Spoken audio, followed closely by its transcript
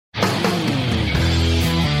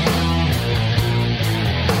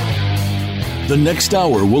The next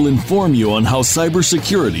hour will inform you on how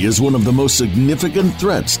cybersecurity is one of the most significant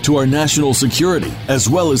threats to our national security, as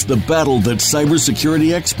well as the battle that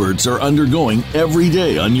cybersecurity experts are undergoing every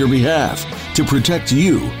day on your behalf to protect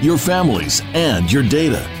you, your families, and your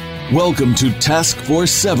data. Welcome to Task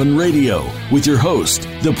Force 7 Radio with your host,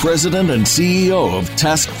 the President and CEO of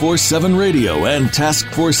Task Force 7 Radio and Task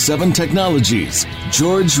Force 7 Technologies,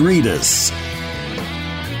 George Rettas.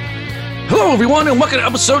 Hello, everyone, and welcome to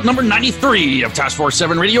episode number 93 of Task Force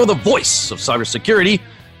 7 Radio, the voice of cybersecurity.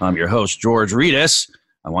 I'm your host, George Rettas.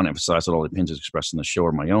 I want to emphasize that all the opinions expressed in the show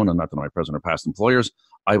are my own and not that of my present or past employers.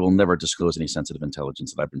 I will never disclose any sensitive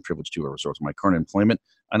intelligence that I've been privileged to or resource of my current employment,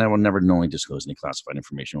 and I will never knowingly disclose any classified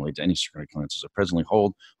information related to any security clearances I presently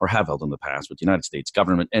hold or have held in the past with the United States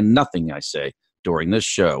government, and nothing I say during this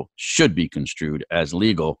show should be construed as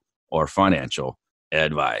legal or financial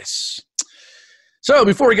advice. So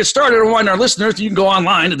before we get started, I remind our listeners that you can go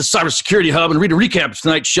online to the Cybersecurity Hub and read a recap of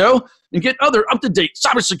tonight's show and get other up-to-date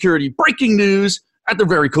cybersecurity breaking news at their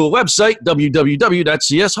very cool website,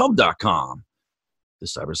 www.cshub.com. The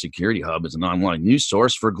Cybersecurity Hub is an online news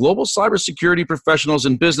source for global cybersecurity professionals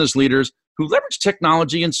and business leaders who leverage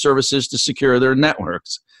technology and services to secure their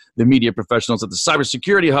networks. The media professionals at the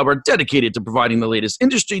Cybersecurity Hub are dedicated to providing the latest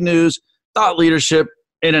industry news, thought leadership,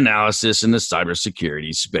 and analysis in the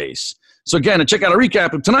cybersecurity space. So again, to check out a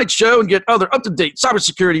recap of tonight's show and get other up-to-date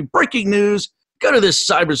cybersecurity breaking news, go to this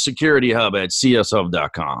Cybersecurity Hub at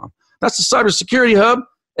cshub.com. That's the Cybersecurity Hub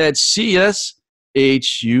at cshub.com.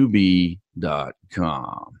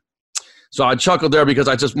 So I chuckled there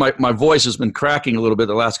because my voice has been cracking a little bit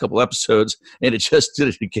the last couple episodes, and it just did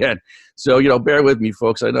it again. So, bear with me,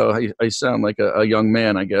 folks. I know I sound like a young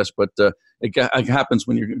man, I guess, but it happens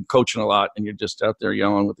when you're coaching a lot and you're just out there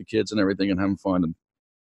yelling with the kids and everything and having fun, and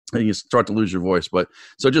you start to lose your voice. But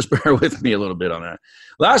so just bear with me a little bit on that.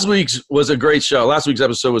 Last week's was a great show. Last week's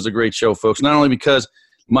episode was a great show, folks, not only because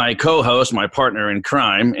my co-host, my partner in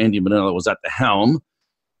crime, Andy Manila, was at the helm,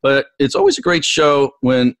 but it's always a great show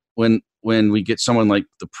when we get someone like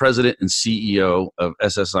the president and CEO of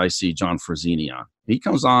SSIC, John Frazzini, on. He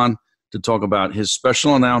comes on to talk about his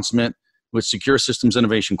special announcement with Secure Systems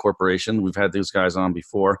Innovation Corporation. We've had these guys on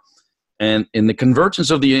before. And in the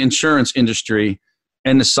convergence of the insurance industry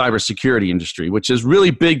and the cybersecurity industry, which is really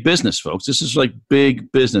big business, folks. This is like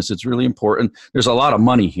big business. It's really important. There's a lot of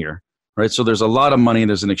money here, right? So there's a lot of money.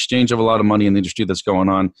 There's an exchange of a lot of money in the industry that's going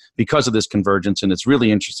on because of this convergence, and it's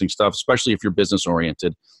really interesting stuff, especially if you're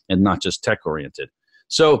business-oriented and not just tech-oriented.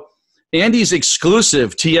 So Andy's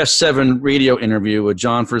exclusive TS7 radio interview with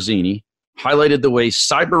John Frazzini highlighted the way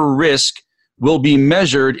cyber risk will be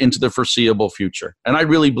measured into the foreseeable future. And I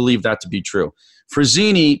really believe that to be true.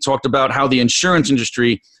 Frazzini talked about how the insurance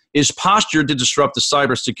industry is postured to disrupt the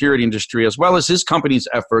cybersecurity industry, as well as his company's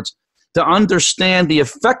efforts to understand the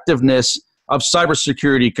effectiveness of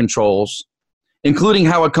cybersecurity controls, including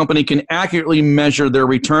how a company can accurately measure their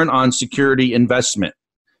return on security investment,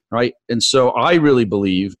 right? And so I really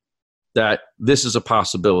believe that this is a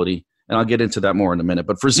possibility, and I'll get into that more in a minute.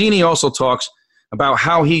 But Frazzini also talks about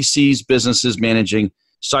how he sees businesses managing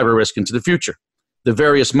cyber risk into the future, the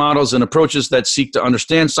various models and approaches that seek to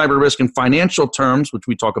understand cyber risk in financial terms, which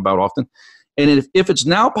we talk about often, and if it's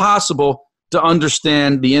now possible to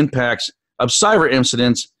understand the impacts of cyber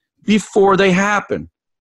incidents before they happen.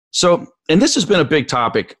 So, and this has been a big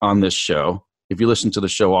topic on this show. If you listen to the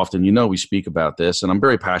show often, you know we speak about this, and I'm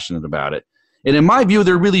very passionate about it. And in my view,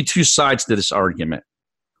 there are really two sides to this argument.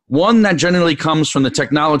 One that generally comes from the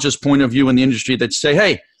technologist point of view in the industry that say,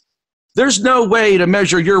 hey, there's no way to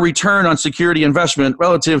measure your return on security investment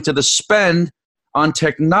relative to the spend on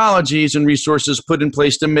technologies and resources put in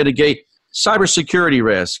place to mitigate cybersecurity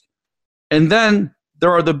risk. And then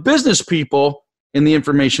there are the business people in the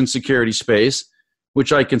information security space,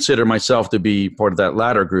 which I consider myself to be part of that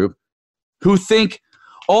latter group, who think,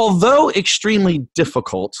 although extremely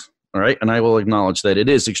difficult, all right, and I will acknowledge that it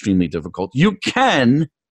is extremely difficult, you can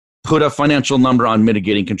put a financial number on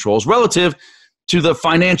mitigating controls relative to the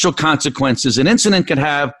financial consequences an incident could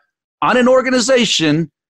have on an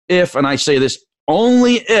organization if, and I say this,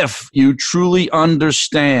 only if you truly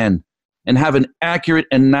understand and have an accurate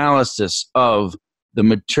analysis of the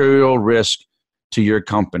material risk to your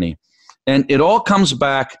company. And it all comes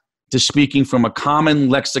back to speaking from a common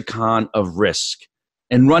lexicon of risk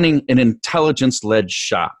and running an intelligence-led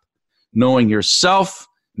shop, knowing yourself,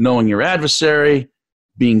 knowing your adversary,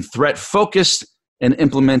 being threat-focused, and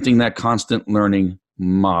implementing that constant learning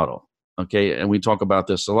model. Okay, and we talk about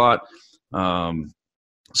this a lot.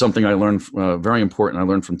 Something I learned, very important, I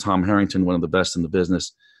learned from Tom Harrington, one of the best in the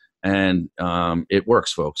business. And it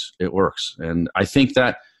works, folks. It works. And I think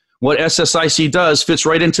that What SSIC does fits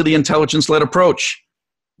right into the intelligence-led approach.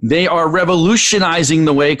 They are revolutionizing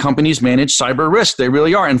the way companies manage cyber risk. They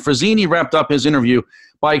really are. And Frazzini wrapped up his interview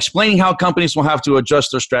by explaining how companies will have to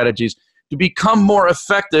adjust their strategies to become more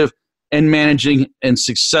effective in managing and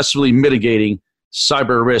successfully mitigating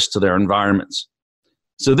cyber risk to their environments.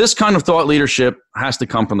 So this kind of thought leadership has to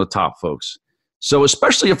come from the top, folks. So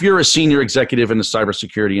especially if you're a senior executive in the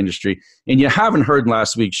cybersecurity industry and you haven't heard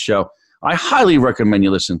last week's show, I highly recommend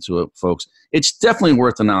you listen to it, folks. It's definitely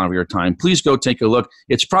worth an hour of your time. Please go take a look.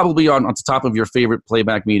 It's probably on the top of your favorite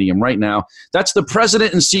playback medium right now. That's the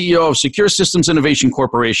president and CEO of Secure Systems Innovation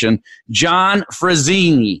Corporation, John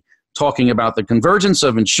Frazzini, talking about the convergence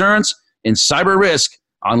of insurance and cyber risk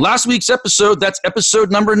on last week's episode. That's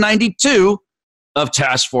episode number 92 of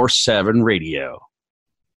Task Force 7 Radio.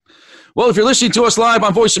 Well, if you're listening to us live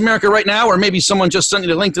on Voice America right now, or maybe someone just sent you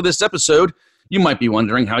the link to this episode, you might be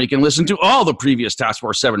wondering how you can listen to all the previous Task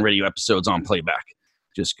Force 7 Radio episodes on playback.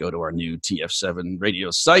 Just go to our new TF7 Radio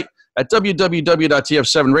site at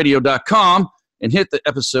www.tf7radio.com and hit the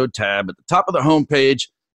episode tab at the top of the homepage,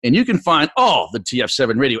 and you can find all the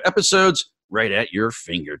TF7 Radio episodes right at your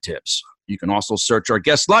fingertips. You can also search our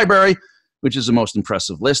guest library, which is the most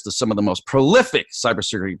impressive list of some of the most prolific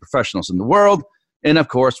cybersecurity professionals in the world. And of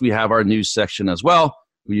course, we have our news section as well,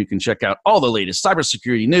 where you can check out all the latest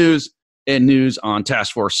cybersecurity news and news on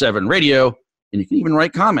Task Force 7 Radio. And you can even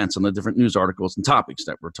write comments on the different news articles and topics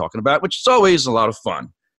that we're talking about, which is always a lot of fun.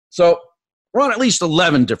 So we're on at least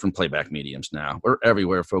 11 different playback mediums now. We're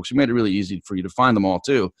everywhere, folks. We made it really easy for you to find them all,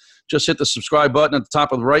 too. Just hit the subscribe button at the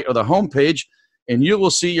top of the right of the homepage, and you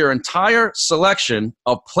will see your entire selection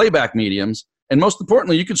of playback mediums. And most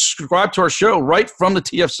importantly, you can subscribe to our show right from the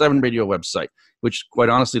TF7 Radio website, which, quite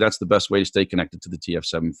honestly, that's the best way to stay connected to the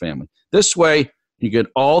TF7 family. This way, you get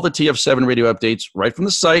all the TF7 Radio updates right from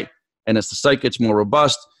the site, and as the site gets more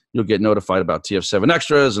robust, you'll get notified about TF7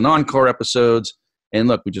 Extras and Encore episodes. And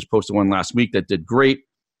look, we just posted one last week that did great.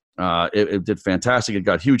 It did fantastic. It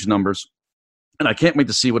got huge numbers. And I can't wait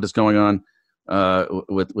to see what is going on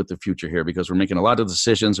with the future here, because we're making a lot of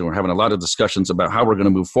decisions and we're having a lot of discussions about how we're going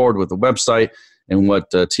to move forward with the website and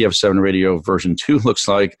what TF7 Radio version 2 looks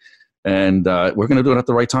like. And we're going to do it at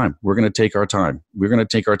the right time. We're going to take our time. We're going to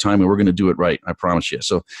take our time, and we're going to do it right. I promise you.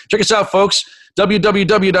 So check us out, folks.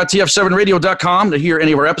 www.tf7radio.com to hear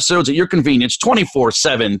any of our episodes at your convenience,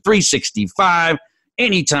 24/7, 365,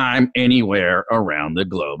 anytime, anywhere around the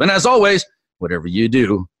globe. And as always, whatever you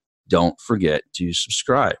do, don't forget to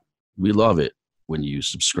subscribe. We love it when you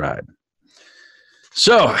subscribe.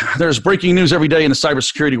 So there's breaking news every day in the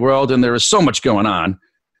cybersecurity world, and there is so much going on.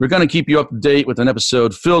 We're going to keep you up to date with an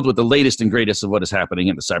episode filled with the latest and greatest of what is happening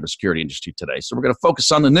in the cybersecurity industry today. So we're going to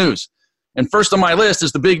focus on the news. And first on my list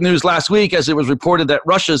is the big news last week, as it was reported that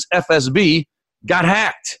Russia's FSB got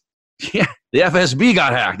hacked. Yeah, the FSB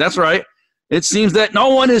got hacked. That's right. It seems that no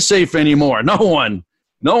one is safe anymore. No one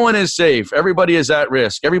is safe. Everybody is at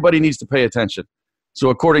risk. Everybody needs to pay attention. So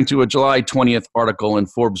according to a July 20th article in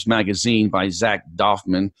Forbes magazine by Zach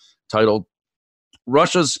Doffman titled,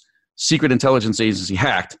 Russia's Secret Intelligence Agency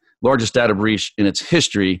hacked, largest data breach in its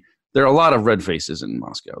history. There are a lot of red faces in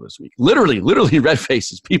Moscow this week. Literally red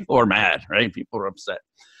faces. People are mad, right? People are upset.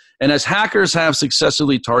 And as hackers have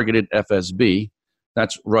successfully targeted FSB,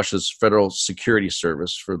 that's Russia's Federal Security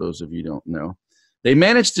Service, for those of you who don't know, they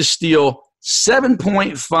managed to steal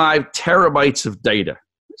 7.5 terabytes of data.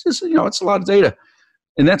 Which is, it's a lot of data.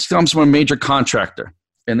 And that comes from a major contractor.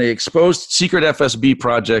 And they exposed secret FSB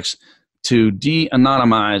projects to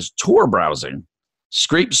de-anonymize Tor browsing,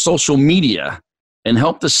 scrape social media, and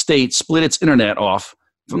help the state split its internet off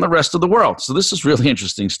from the rest of the world. So this is really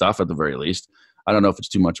interesting stuff at the very least. I don't know if it's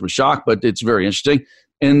too much of a shock, but it's very interesting.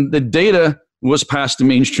 And the data was passed to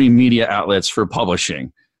mainstream media outlets for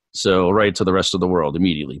publishing. So right to the rest of the world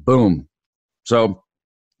immediately. Boom. So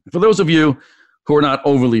for those of you who are not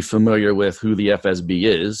overly familiar with who the FSB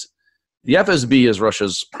is, the FSB is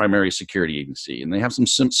Russia's primary security agency, and they have some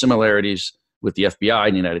similarities with the FBI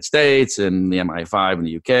in the United States and the MI5 in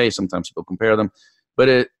the UK. Sometimes people compare them,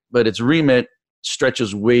 but its remit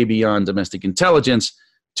stretches way beyond domestic intelligence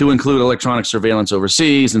to include electronic surveillance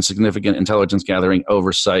overseas and significant intelligence gathering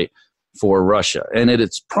oversight for Russia. And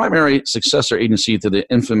its primary successor agency to the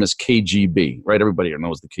infamous KGB, right? Everybody here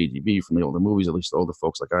knows the KGB from the older movies, at least the older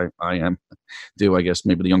folks like I am do, I guess.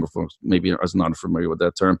 Maybe the younger folks maybe are not familiar with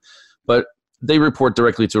that term. But they report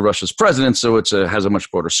directly to Russia's president, so it has a much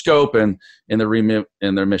broader scope, and their remit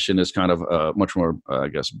and their mission is kind of much more,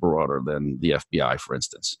 broader than the FBI, for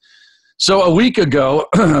instance. So a week ago,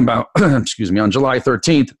 on July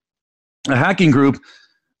 13th, a hacking group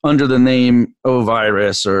under the name O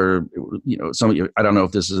virus, or some of you, I don't know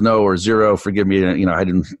if this is an O or zero. Forgive me, I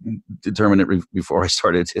didn't determine it before I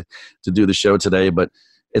started to do the show today, but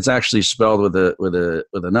it's actually spelled with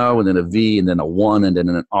an O and then a V and then a 1 and then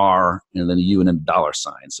an R and then a U and then a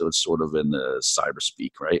 $sign. So it's sort of in the cyber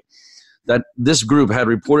speak, right? That this group had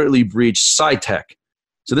reportedly breached SciTech.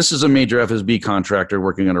 So this is a major FSB contractor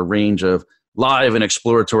working on a range of live and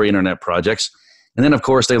exploratory internet projects. And then, of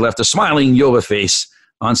course, they left a smiling Yoba face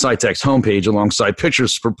on SciTech's homepage alongside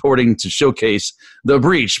pictures purporting to showcase the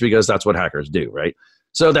breach, because that's what hackers do, right?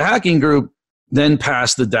 So the hacking group then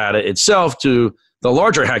passed the data itself to the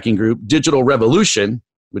larger hacking group, Digital Revolution,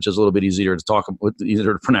 which is a little bit easier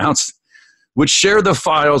to pronounce, which shared the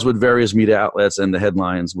files with various media outlets and the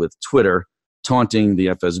headlines with Twitter, taunting the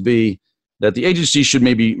FSB that the agency should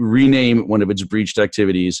maybe rename one of its breached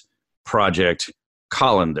activities Project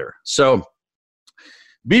Colander. So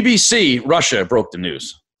BBC Russia broke the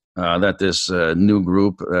news that this new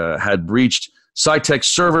group had breached SciTech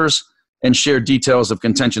servers and shared details of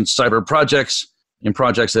contentious cyber projects and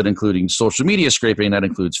projects that including social media scraping. That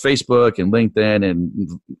includes Facebook and LinkedIn,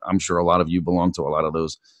 and I'm sure a lot of you belong to a lot of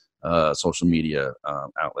those social media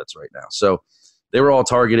outlets right now. So they were all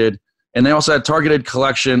targeted, and they also had targeted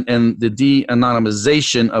collection and the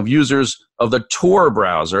de-anonymization of users of the Tor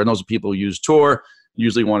browser. And those people who use Tor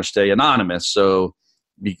usually want to stay anonymous. So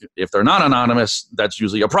if they're not anonymous, that's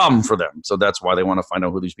usually a problem for them. So that's why they want to find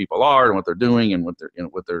out who these people are and what they're doing and what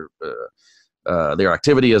their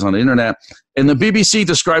activity is on the internet. And the BBC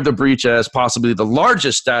described the breach as possibly the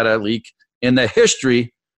largest data leak in the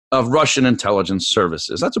history of Russian intelligence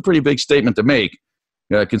services. That's a pretty big statement to make,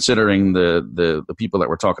 considering the people that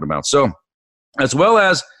we're talking about. So, as well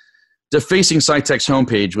as defacing SciTech's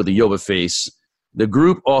homepage with a Yoba face, the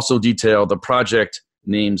group also detailed the project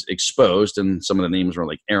names exposed, and some of the names were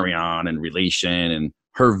like Arion and Relation and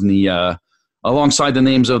Hervnia, alongside the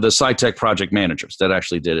names of the SciTech project managers that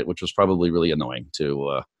actually did it, which was probably really annoying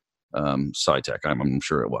to SciTech. I'm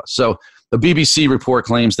sure it was. So the BBC report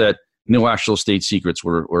claims that no actual state secrets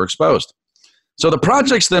were exposed. So the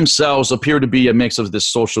projects themselves appear to be a mix of this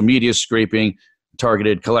social media scraping,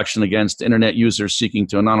 targeted collection against internet users seeking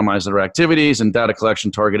to anonymize their activities, and data collection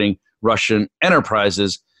targeting Russian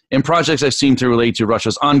enterprises, and projects that seem to relate to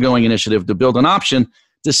Russia's ongoing initiative to build an option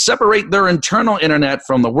to separate their internal internet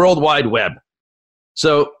from the World Wide Web.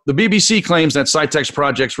 So the BBC claims that SciTech's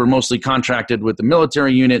projects were mostly contracted with the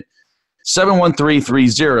military unit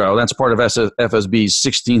 71330. That's part of FSB's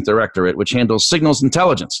 16th Directorate, which handles signals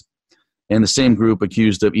intelligence. And the same group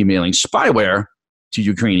accused of emailing spyware to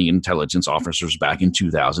Ukrainian intelligence officers back in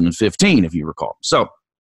 2015, if you recall. So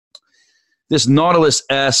this Nautilus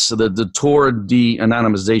S, the Tor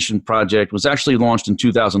de-anonymization project, was actually launched in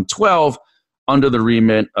 2012 under the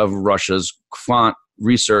remit of Russia's Quant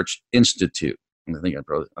Research Institute. I think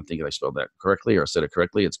I spelled that correctly, or said it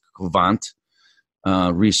correctly. It's Quant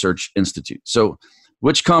Research Institute. So,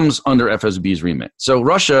 which comes under FSB's remit. So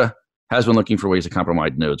Russia has been looking for ways to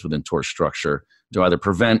compromise nodes within Tor's structure to either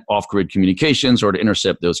prevent off-grid communications or to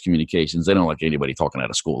intercept those communications. They don't like anybody talking out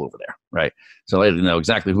of school over there, right? So they know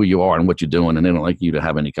exactly who you are and what you're doing, and they don't like you to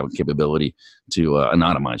have any kind of capability to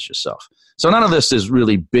anonymize yourself. So none of this is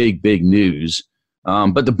really big news.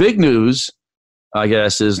 But the big news, I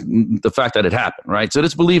guess, is the fact that it happened, right? So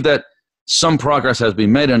it's believed that some progress has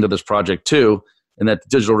been made under this project too, and that the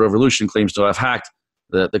Digital Revolution claims to have hacked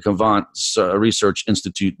the Quant Research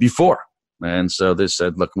Institute before. And so they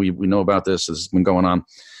said, look, we know about this. This has been going on.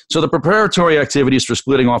 So the preparatory activities for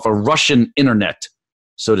splitting off a Russian internet,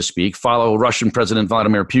 so to speak, follow Russian President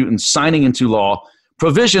Vladimir Putin signing into law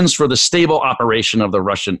provisions for the stable operation of the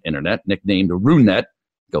Russian internet, nicknamed RUNET,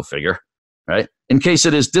 go figure, right? In case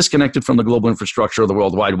it is disconnected from the global infrastructure of the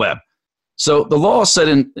World Wide Web. So the law set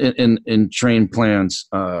in train plans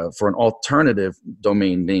for an alternative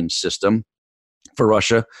domain name system for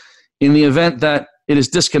Russia in the event that it is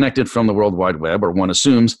disconnected from the World Wide Web, or one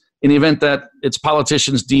assumes, in the event that its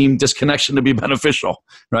politicians deem disconnection to be beneficial,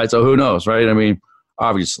 right? So who knows, right? I mean,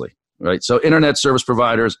 obviously, right? So internet service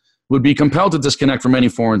providers would be compelled to disconnect from any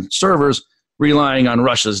foreign servers, relying on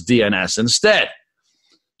Russia's DNS instead.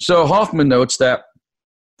 So Hoffman notes that,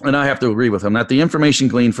 and I have to agree with him, that the information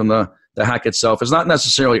gleaned from the hack itself is not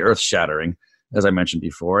necessarily earth-shattering, as I mentioned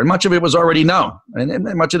before, and much of it was already known and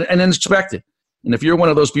much of it and expected. And if you're one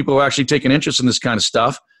of those people who actually take an interest in this kind of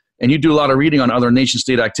stuff, and you do a lot of reading on other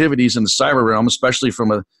nation-state activities in the cyber realm, especially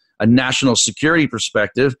from a national security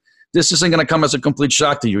perspective, this isn't going to come as a complete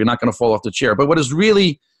shock to you. You're not going to fall off the chair. But what is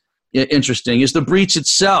really interesting is the breach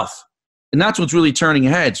itself. And that's what's really turning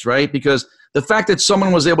heads, right? Because the fact that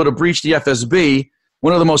someone was able to breach the FSB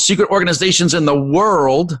one of the most secret organizations in the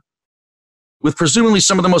world, with presumably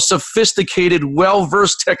some of the most sophisticated,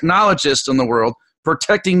 well-versed technologists in the world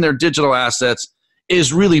protecting their digital assets,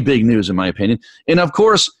 is really big news, in my opinion. And of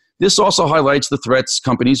course, this also highlights the threats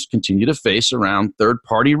companies continue to face around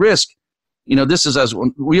third-party risk. This is, as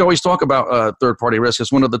we always talk about third-party risk,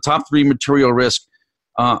 as one of the top 3 material risks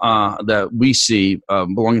that we see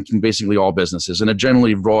belonging to basically all businesses, and a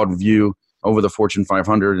generally broad view over the Fortune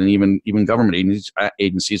 500 and even government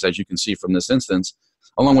agencies, as you can see from this instance,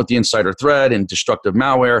 along with the insider threat and destructive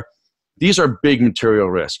malware. These are big material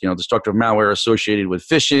risks, destructive malware associated with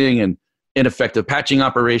phishing and ineffective patching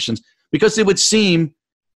operations, because it would seem,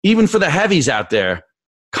 even for the heavies out there,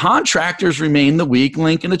 contractors remain the weak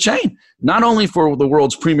link in the chain, not only for the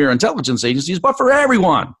world's premier intelligence agencies, but for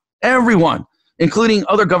everyone, including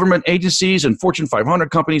other government agencies and Fortune 500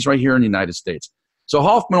 companies right here in the United States. So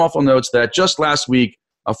Hoffman also notes that just last week,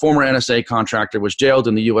 a former NSA contractor was jailed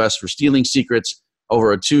in the U.S. for stealing secrets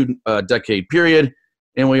over a 2-decade period,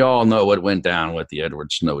 and we all know what went down with the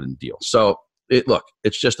Edward Snowden deal. So,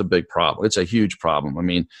 it's just a big problem. It's a huge problem. I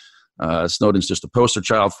mean, Snowden's just a poster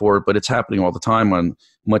child for it, but it's happening all the time on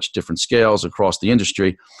much different scales across the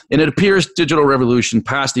industry. And it appears digital revolution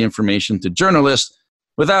passed the information to journalists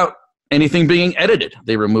without anything being edited.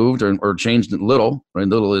 They removed or changed little, right?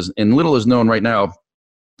 Little is known right now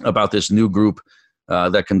about this new group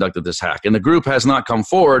that conducted this hack. And the group has not come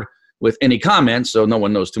forward with any comments, so no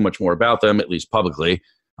one knows too much more about them, at least publicly.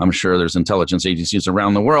 I'm sure there's intelligence agencies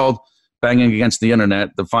around the world banging against the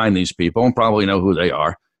internet to find these people and probably know who they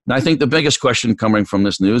are. And I think the biggest question coming from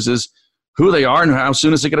this news is who they are and how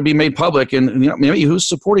soon is it going to be made public, and maybe who's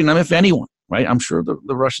supporting them, if anyone, right? I'm sure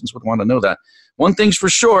the Russians would want to know that. One thing's for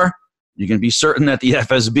sure, you can be certain that the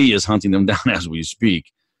FSB is hunting them down as we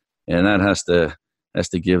speak, and that has to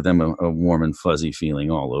give them a warm and fuzzy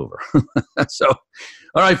feeling all over. So,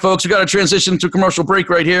 all right, folks, we got to transition to a commercial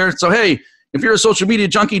break right here. So, hey, if you're a social media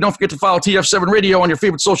junkie, don't forget to follow TF7 Radio on your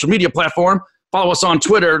favorite social media platform. Follow us on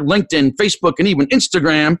Twitter, LinkedIn, Facebook, and even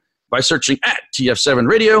Instagram by searching at TF7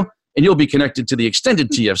 Radio, and you'll be connected to the extended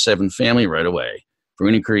TF7 family right away. For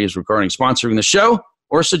any queries regarding sponsoring the show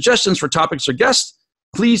or suggestions for topics or guests,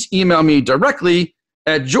 please email me directly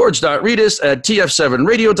at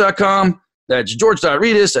george.reedus@tf7radio.com. That's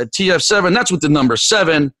george.reedus@tf7, that's with the number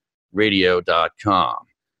 7, radio.com.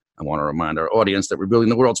 I want to remind our audience that we're building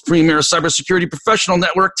the world's premier cybersecurity professional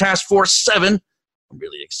network, Task Force 7. I'm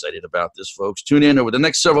really excited about this, folks. Tune in over the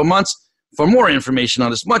next several months for more information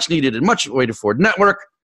on this much-needed and much-waited-for network.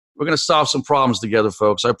 We're going to solve some problems together,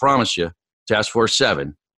 folks. I promise you. Task Force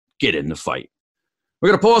 7, get in the fight. We're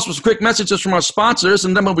going to pause with some quick messages from our sponsors,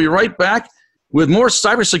 and then we'll be right back with more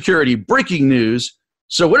cybersecurity breaking news.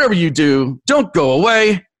 So whatever you do, don't go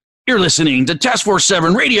away. You're listening to Task Force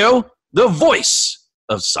 7 Radio, the voice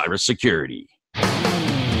of cybersecurity.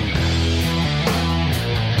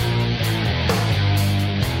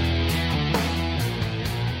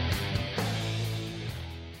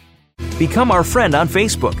 Become our friend on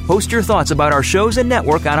Facebook. Post your thoughts about our shows and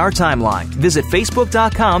network on our timeline. Visit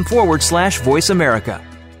facebook.com/Voice America.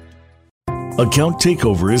 Account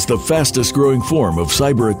takeover is the fastest growing form of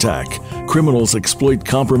cyber attack. Criminals exploit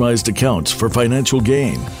compromised accounts for financial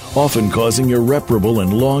gain, often causing irreparable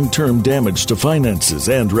and long-term damage to finances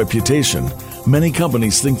and reputation. Many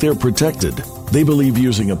companies think they're protected. They believe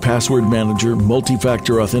using a password manager,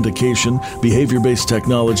 multi-factor authentication, behavior-based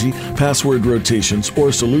technology, password rotations,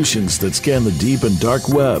 or solutions that scan the deep and dark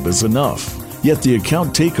web is enough. Yet the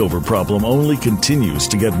account takeover problem only continues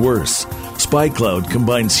to get worse. SpyCloud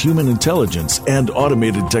combines human intelligence and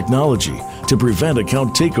automated technology to prevent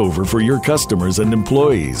account takeover for your customers and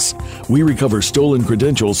employees. We recover stolen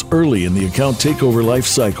credentials early in the account takeover life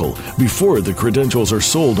cycle before the credentials are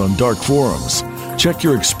sold on dark forums. Check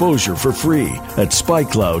your exposure for free at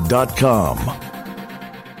spycloud.com.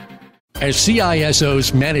 As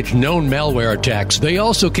CISOs manage known malware attacks, they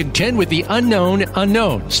also contend with the unknown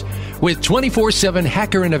unknowns. With 24/7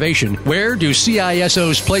 hacker innovation, where do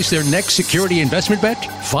CISOs place their next security investment bet?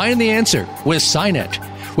 Find the answer with SINET.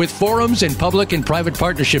 With forums and public and private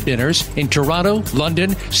partnership dinners in Toronto,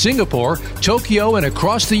 London, Singapore, Tokyo, and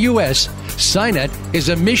across the U.S., SINET is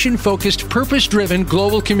a mission-focused, purpose-driven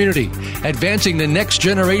global community, advancing the next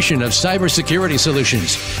generation of cybersecurity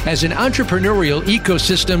solutions. As an entrepreneurial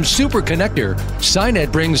ecosystem superconnector,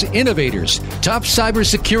 SINET brings innovators, top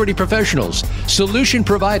cybersecurity professionals, solution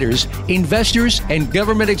providers, investors, and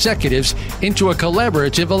government executives into a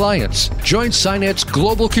collaborative alliance. Join SINET's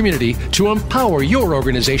global community to empower your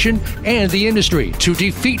organization organization and the industry to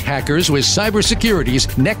defeat hackers with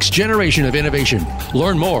cybersecurity's next generation of innovation.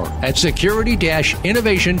 Learn more at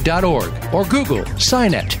security-innovation.org or Google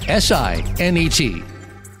SINET, S-I-N-E-T.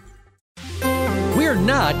 We're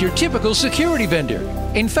not your typical security vendor.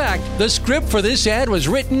 In fact, the script for this ad was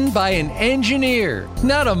written by an engineer,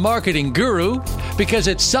 not a marketing guru, because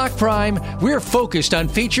at SOC Prime, we're focused on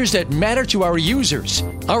features that matter to our users.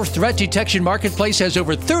 Our threat detection marketplace has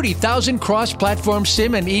over 30,000 cross-platform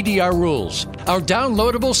SIM and EDR rules. Our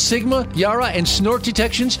downloadable Sigma, Yara, and Snort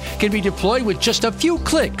detections can be deployed with just a few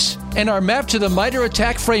clicks and are mapped to the MITRE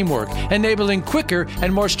ATT&CK framework, enabling quicker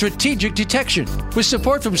and more strategic detection. With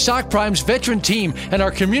support from SOC Prime's veteran team and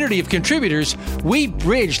our community of contributors, we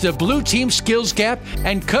bridge the blue team skills gap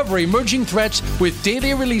and cover emerging threats with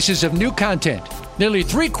daily releases of new content. Nearly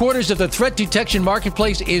 3/4 of the threat detection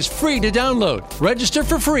marketplace is free to download. Register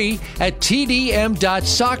for free at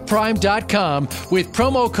tdm.socprime.com with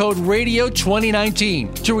promo code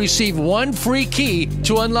RADIO2019 to receive one free key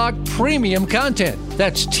to unlock premium content.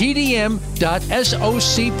 That's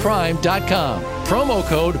tdm.socprime.com. Promo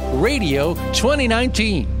code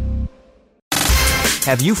RADIO2019.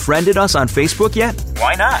 Have you friended us on Facebook yet?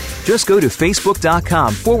 Why not? Just go to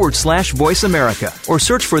facebook.com/Voice America or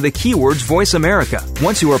search for the keywords Voice America.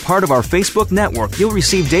 Once you are part of our Facebook network, you'll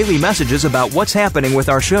receive daily messages about what's happening with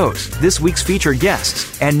our shows, this week's featured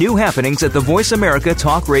guests, and new happenings at the Voice America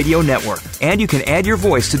Talk Radio Network. And you can add your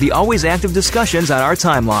voice to the always active discussions on our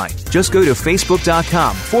timeline. Just go to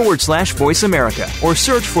facebook.com/Voice America or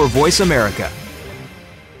search for Voice America.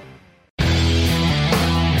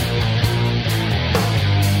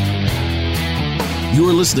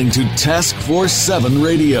 You're listening to Task Force 7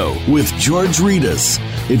 Radio with George Rettas.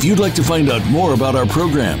 If you'd like to find out more about our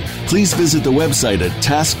program, please visit the website at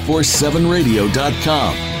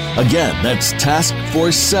taskforce7radio.com. Again, that's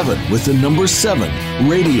taskforce7 with the number 7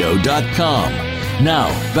 radio.com. Now,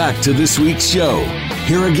 back to this week's show.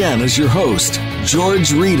 Here again is your host,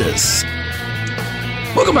 George Rettas.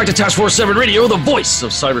 Welcome back to Task Force 7 Radio, the voice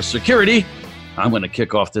of cybersecurity. I'm going to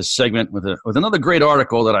kick off this segment with another great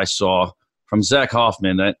article that I saw from Zach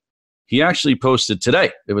Hoffman that he actually posted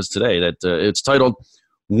today. It was today that it's titled,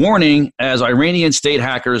 "Warning as Iranian state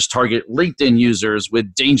hackers target LinkedIn users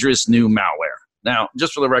with dangerous new malware." Now,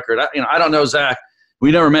 just for the record, I don't know Zach.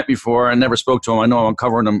 We never met before. I never spoke to him. I know I'm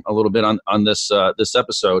covering him a little bit on this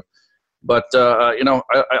episode. But,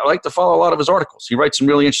 I like to follow a lot of his articles. He writes some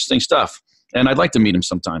really interesting stuff. And I'd like to meet him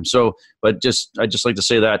sometime. I just like to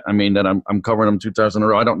say that. I mean, that I'm covering him 2 times in a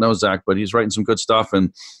row. I don't know Zach, but he's writing some good stuff,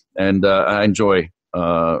 and I enjoy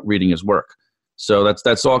reading his work. So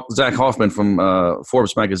that's all Zach Hoffman from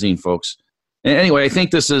Forbes magazine, folks. And anyway, I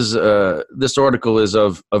think this article is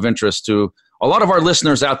of interest to a lot of our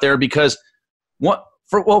listeners out there because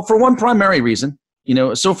for one primary reason,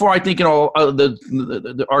 so far I think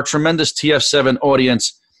our tremendous TF7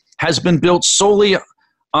 audience has been built solely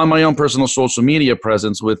on my own personal social media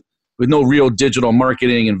presence with no real digital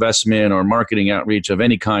marketing investment or marketing outreach of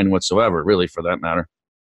any kind whatsoever, really, for that matter.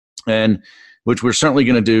 And which we're certainly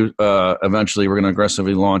going to do eventually. We're going to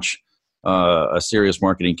aggressively launch a serious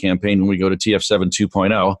marketing campaign when we go to TF7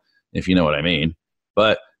 2.0, if you know what I mean.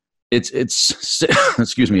 But it's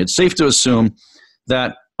excuse me, it's safe to assume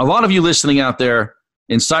that a lot of you listening out there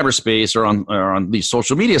in cyberspace or on these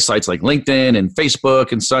social media sites like LinkedIn and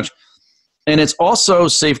Facebook and such. And it's also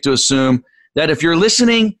safe to assume that if you're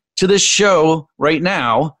listening to this show right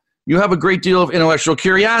now, you have a great deal of intellectual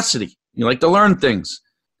curiosity. You like to learn things,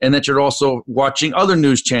 and that you're also watching other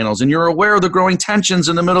news channels, and you're aware of the growing tensions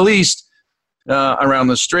in the Middle East around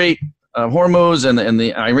the Strait of Hormuz and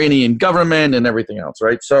the Iranian government and everything else,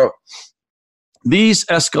 right? So these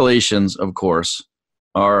escalations, of course,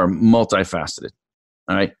 are multifaceted,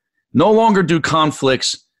 all right? No longer do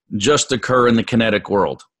conflicts just occur in the kinetic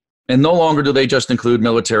world. And no longer do they just include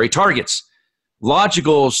military targets.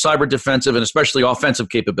 Logical cyber defensive and especially offensive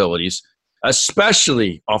capabilities,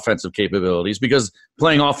 because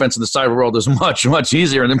playing offense in the cyber world is much, much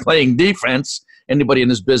easier than playing defense. Anybody in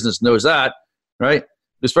this business knows that, right?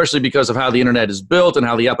 Especially because of how the internet is built and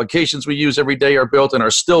how the applications we use every day are built and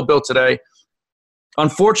are still built today.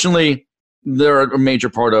 Unfortunately, they're a major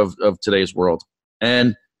part of today's world.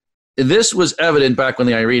 And this was evident back when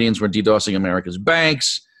the Iranians were DDoSing America's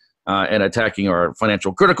banks, and attacking our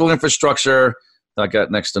financial critical infrastructure. That got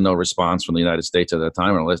next to no response from the United States at that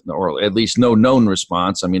time, or at least no known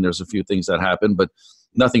response. I mean, there's a few things that happened, but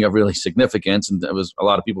nothing of really significance, and a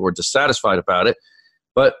lot of people were dissatisfied about it.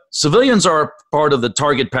 But civilians are part of the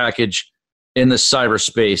target package in the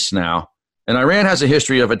cyberspace now, and Iran has a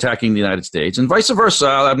history of attacking the United States, and vice versa.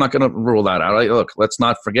 I'm not going to rule that out. Look, let's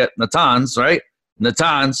not forget Natanz, right?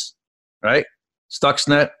 Natanz, right?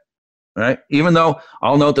 Stuxnet, right? Even though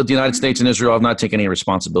I'll note that the United States and Israel have not taken any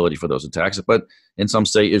responsibility for those attacks, but in some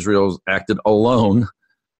say Israel's acted alone,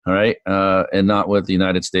 all right, and not with the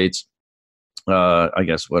United States, I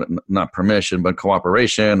guess, not permission, but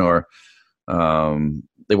cooperation, or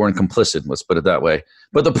they weren't complicit, let's put it that way.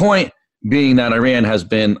 But the point being that Iran has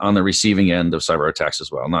been on the receiving end of cyber attacks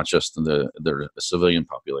as well, not just their civilian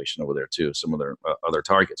population over there too, some of their other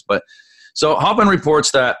targets. But so Hoffman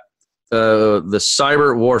reports that the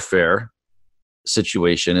cyber warfare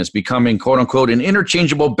situation is becoming, quote unquote, an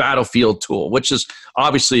interchangeable battlefield tool, which is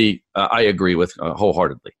obviously I agree with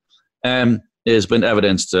wholeheartedly, and has been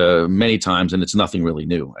evidenced many times, and it's nothing really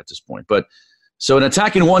new at this point. But so an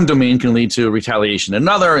attack in one domain can lead to retaliation in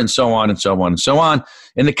another, and so on and so on and so on.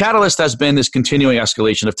 And the catalyst has been this continuing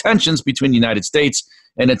escalation of tensions between the United States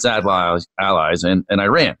and its allies and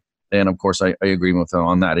Iran. And of course, I agree with them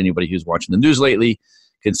on that. Anybody who's watching the news lately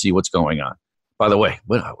can see what's going on. By the way,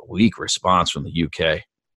 what a weak response from the UK.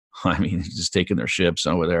 I mean, just taking their ships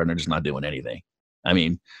over there and they're just not doing anything. I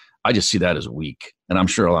mean, I just see that as weak. And I'm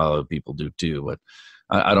sure a lot of other people do too, but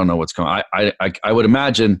I don't know what's going on. I would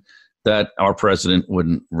imagine that our president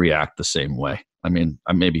wouldn't react the same way. I mean,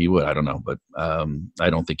 maybe he would. I don't know, but I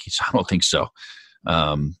don't think so.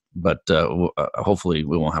 But hopefully,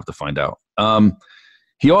 we won't have to find out.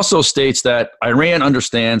 He also states that Iran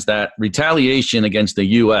understands that retaliation against the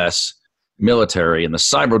U.S. military in the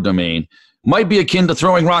cyber domain might be akin to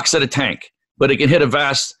throwing rocks at a tank, but it can hit a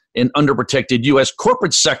vast and underprotected U.S.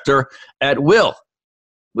 corporate sector at will.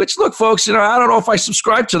 Which, look, folks, I don't know if I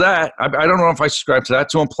subscribe to that. I don't know if I subscribe to that,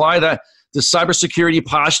 to imply that the cybersecurity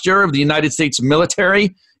posture of the United States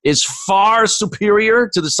military is far superior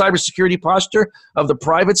to the cybersecurity posture of the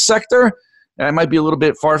private sector. That might be a little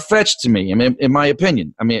bit far-fetched to me, in my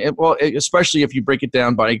opinion. I mean, especially if you break it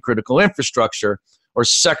down by critical infrastructure or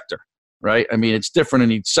sector, right? I mean, it's different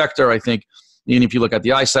in each sector. I think, even if you look at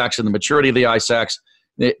the ISACs and the maturity of the ISACs,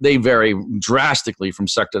 they vary drastically from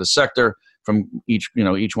sector to sector, from each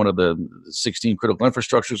one of the 16 critical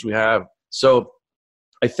infrastructures we have. So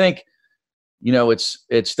I think,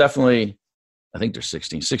 it's definitely, I think there's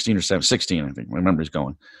 16 or 16, I think my memory's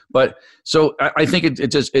going. But so I think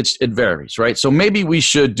it varies, right? So maybe we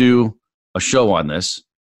should do a show on this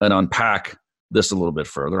and unpack this a little bit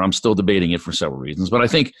further. I'm still debating it for several reasons, but I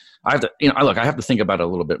think I have to, I have to think about it a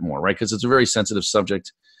little bit more, right? Because it's a very sensitive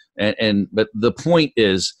subject. But the point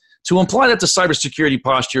is, to imply that the cybersecurity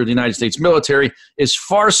posture of the United States military is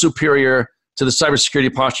far superior to the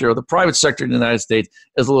cybersecurity posture of the private sector in the United States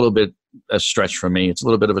is a little bit a stretch for me. It's a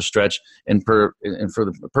little bit of a stretch. And for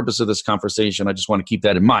the purpose of this conversation, I just want to keep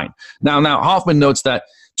that in mind. Now, Hoffman notes that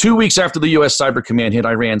 2 weeks after the U.S. Cyber Command hit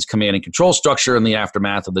Iran's command and control structure in the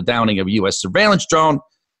aftermath of the downing of a U.S. surveillance drone,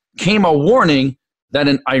 came a warning that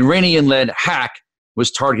an Iranian-led hack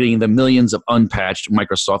was targeting the millions of unpatched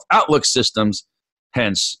Microsoft Outlook systems,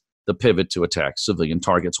 hence the pivot to attack civilian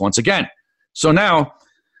targets once again. So now,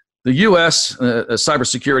 the U.S.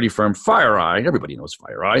 Cybersecurity firm FireEye, everybody knows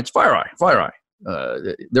FireEye. It's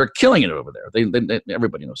FireEye. They're killing it over there.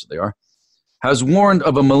 Everybody knows what they are. Has warned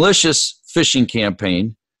of a malicious phishing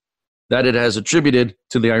campaign that it has attributed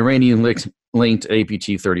to the Iranian-linked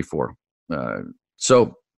APT-34.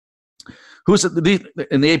 So, and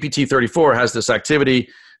the APT-34 has this activity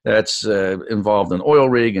that's involved in oil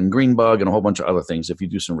rig and green bug and a whole bunch of other things. If you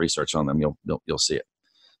do some research on them, you'll see it.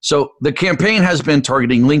 So the campaign has been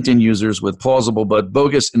targeting LinkedIn users with plausible but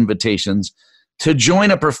bogus invitations to join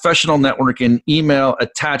a professional network and email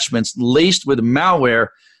attachments laced with malware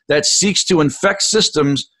that seeks to infect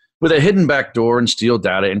systems with a hidden backdoor and steal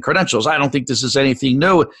data and credentials. I don't think this is anything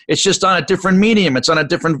new. It's just on a different medium. It's on a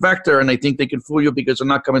different vector, and they think they can fool you because they're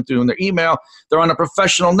not coming through in their email. They're on a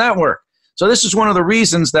professional network. So this is one of the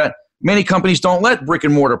reasons that many companies don't let brick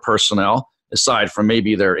and mortar personnel, aside from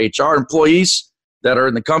maybe their HR employees that are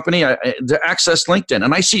in the company, to access LinkedIn.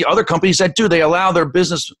 And I see other companies that do. They allow their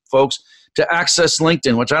business folks to access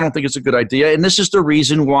LinkedIn, which I don't think is a good idea. And this is the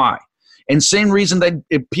reason why. And same reason that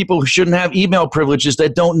people shouldn't have email privileges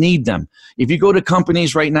that don't need them. If you go to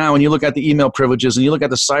companies right now and you look at the email privileges and you look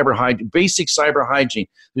at the basic cyber hygiene,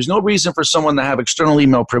 there's no reason for someone to have external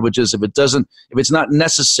email privileges if it's not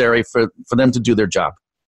necessary for them to do their job.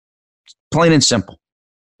 Plain and simple.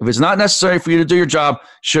 If it's not necessary for you to do your job, you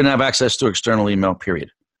shouldn't have access to external email, period.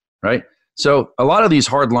 Right? So a lot of these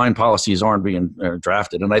hardline policies aren't being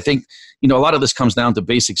drafted. And I think, a lot of this comes down to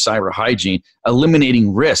basic cyber hygiene,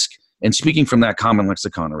 eliminating risk, and speaking from that common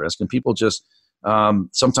lexicon of risk. And people just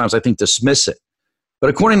sometimes, I think, dismiss it. But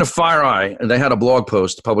according to FireEye, and they had a blog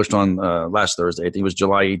post published on last Thursday, I think it was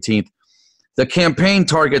July 18th, the campaign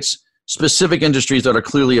targets specific industries that are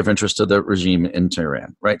clearly of interest to the regime in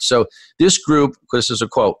Tehran, right? So this group, this is a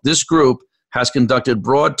quote, this group has conducted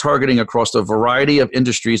broad targeting across a variety of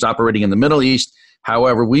industries operating in the Middle East.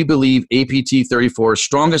 However, we believe APT 34's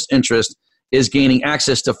strongest interest is gaining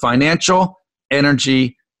access to financial,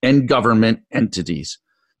 energy, and government entities.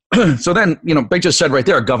 So then, they just said right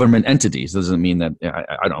there, government entities. Doesn't mean that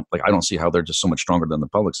I don't see how they're just so much stronger than the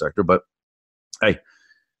public sector, but hey,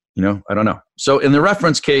 I don't know. So in the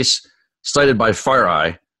reference case cited by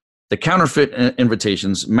FireEye, the counterfeit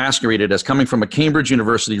invitations masqueraded as coming from a Cambridge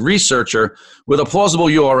University researcher with a plausible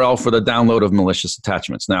URL for the download of malicious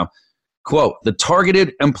attachments. Now, quote, the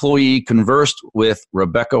targeted employee conversed with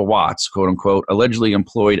Rebecca Watts, quote unquote, allegedly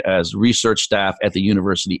employed as research staff at the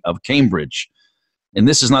University of Cambridge. And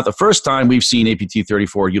this is not the first time we've seen APT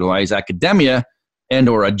 34 utilize academia and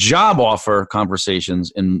or a job offer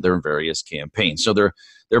conversations in their various campaigns. So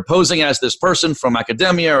they're posing as this person from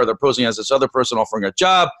academia, or they're posing as this other person offering a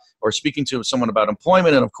job or speaking to someone about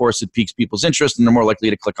employment. And of course, it piques people's interest, and they're more likely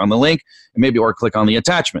to click on the link and maybe or click on the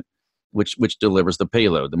attachment, which delivers the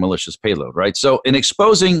payload, the malicious payload, right? So in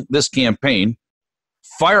exposing this campaign,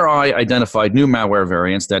 FireEye identified new malware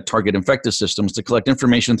variants that target infected systems to collect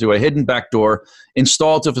information through a hidden backdoor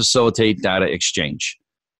installed to facilitate data exchange.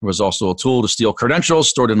 There was also a tool to steal credentials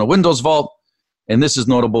stored in a Windows vault, and this is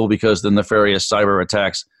notable because the nefarious cyber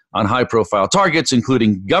attacks on high-profile targets,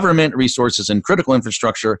 including government resources and critical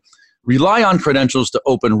infrastructure, rely on credentials to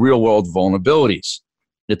open real-world vulnerabilities.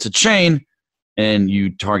 It's a chain, and you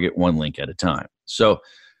target one link at a time. So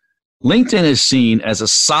LinkedIn is seen as a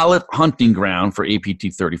solid hunting ground for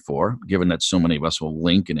APT 34, given that so many of us will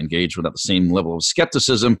link and engage without the same level of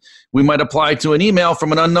skepticism we might apply to an email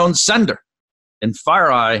from an unknown sender. And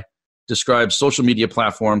FireEye describes social media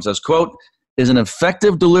platforms as, quote, is an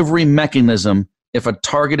effective delivery mechanism if a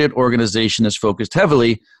targeted organization is focused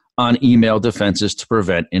heavily on email defenses to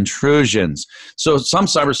prevent intrusions. So some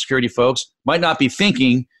cybersecurity folks might not be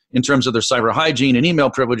thinking in terms of their cyber hygiene and email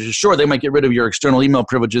privileges. Sure, they might get rid of your external email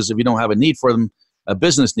privileges if you don't have a need for them, a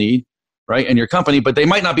business need, right, in your company, but they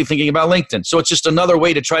might not be thinking about LinkedIn. So it's just another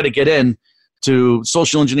way to try to get in, to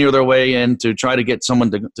social engineer their way in, to try to get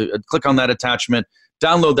someone to click on that attachment,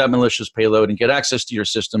 download that malicious payload, and get access to your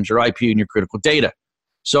systems, your IP, and your critical data.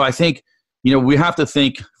 So I think, we have to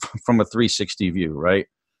think from a 360 view, right?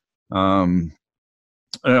 Hoffman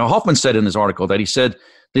said in his article that he said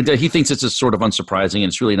that he thinks it's sort of unsurprising, and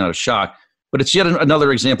it's really not a shock, but it's yet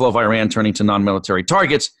another example of Iran turning to non-military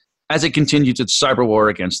targets as it continues its cyber war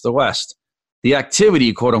against the West. The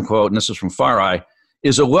activity, quote unquote, and this is from FireEye,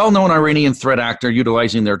 is a well-known Iranian threat actor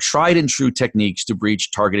utilizing their tried and true techniques to breach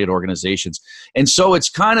targeted organizations. And so it's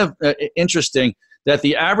kind of interesting that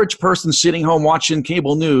the average person sitting home watching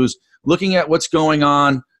cable news, looking at what's going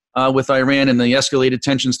on with Iran and the escalated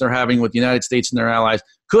tensions they're having with the United States and their allies,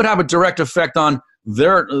 could have a direct effect on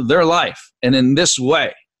their life. And in this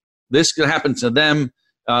way, this could happen to them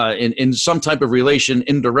in some type of relation,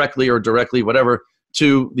 indirectly or directly, whatever,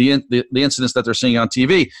 to the incidents that they're seeing on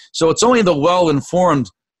TV. So it's only the well-informed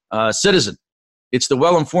citizen. It's the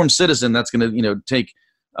well-informed citizen that's going to take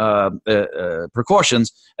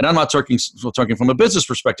precautions. And I'm not talking from a business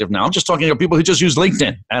perspective now. I'm just talking about people who just use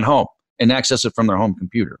LinkedIn at home and access it from their home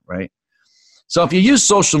computer, right? So if you use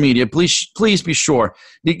social media, please be sure,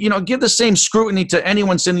 give the same scrutiny to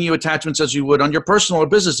anyone sending you attachments as you would on your personal or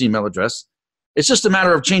business email address. It's just a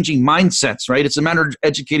matter of changing mindsets, right? It's a matter of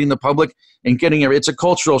educating the public and it's a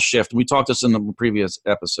cultural shift. We talked this in the previous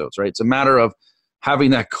episodes, right? It's a matter of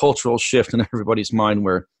having that cultural shift in everybody's mind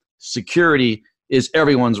where security is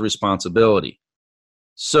everyone's responsibility.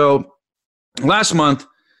 So last month,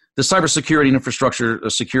 the Cybersecurity and Infrastructure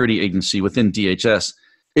Security Agency within DHS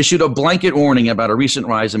issued a blanket warning about a recent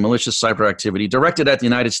rise in malicious cyber activity directed at the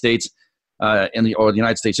United States or the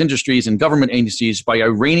United States industries and government agencies by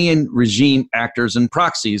Iranian regime actors and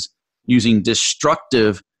proxies using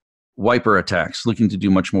destructive wiper attacks, looking to do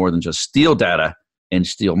much more than just steal data and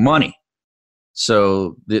steal money.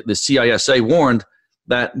 So the CISA warned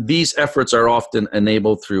that these efforts are often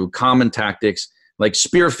enabled through common tactics like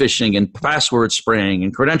spear phishing and password spraying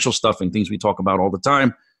and credential stuffing, things we talk about all the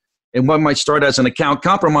time. And what might start as an account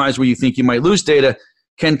compromise where you think you might lose data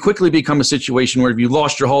can quickly become a situation where you've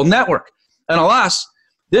lost your whole network. And alas,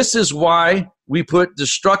 this is why we put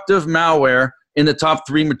destructive malware in the top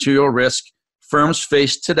 3 material risk firms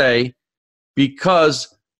face today,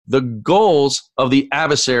 because the goals of the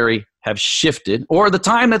adversary have shifted, or the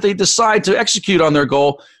time that they decide to execute on their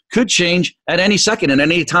goal could change at any second and at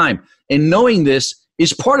any time. And knowing this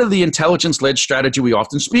is part of the intelligence-led strategy we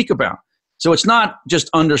often speak about. So it's not just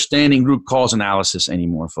understanding root cause analysis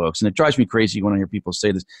anymore, folks. And it drives me crazy when I hear people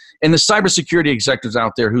say this. And the cybersecurity executives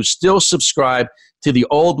out there who still subscribe to the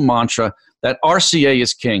old mantra that RCA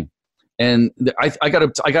is king. And I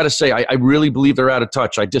gotta say, I really believe they're out of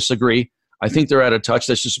touch. I disagree. I think they're out of touch.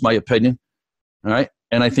 That's just my opinion. All right.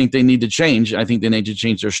 And I think they need to change. I think they need to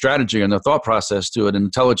change their strategy and their thought process to an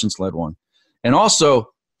intelligence-led one. And also,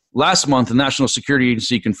 last month, the National Security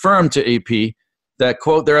Agency confirmed to AP that,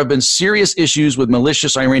 quote, there have been serious issues with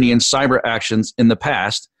malicious Iranian cyber actions in the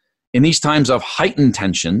past. In these times of heightened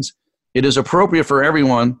tensions, it is appropriate for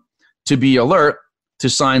everyone to be alert to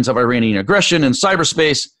signs of Iranian aggression in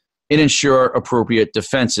cyberspace and ensure appropriate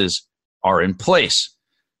defenses are in place.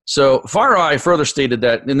 So FireEye further stated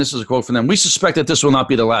that, and this is a quote from them, we suspect that this will not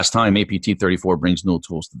be the last time APT-34 brings new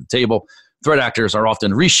tools to the table. Threat actors are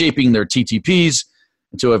often reshaping their TTPs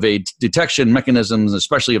to evade detection mechanisms,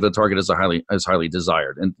 especially if the target is highly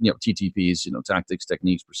desired. And TTPs, tactics,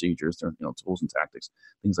 techniques, procedures, tools and tactics,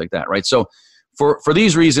 things like that, right? So for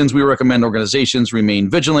these reasons, we recommend organizations remain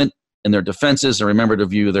vigilant in their defenses and remember to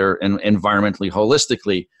view their environmentally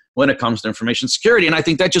holistically when it comes to information security. And I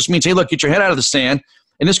think that just means, hey, look, get your head out of the sand.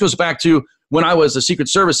 And this goes back to when I was a Secret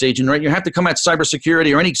Service agent, right? You have to come at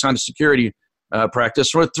cybersecurity or any kind of security practice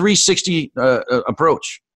from a 360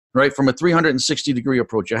 approach. Right, from a 360-degree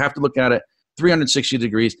approach. You have to look at it 360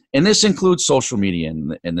 degrees, and this includes social media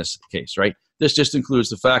in this case, right? This just includes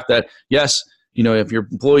the fact that, yes, if your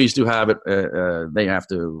employees do have it, they have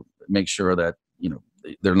to make sure that,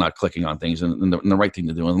 they're not clicking on things and the right thing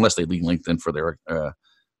to do, unless they leave LinkedIn for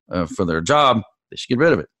their job, they should get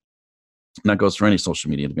rid of it. And that goes for any social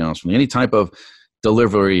media, to be honest with you. Any type of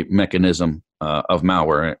delivery mechanism of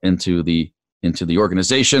malware into the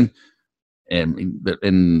organization, and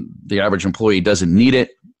the average employee doesn't need it,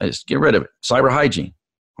 just get rid of it. Cyber hygiene,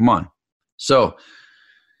 come on. So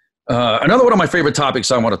another one of my favorite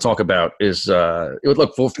topics I want to talk about is,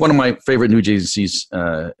 one of my favorite news agencies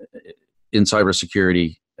in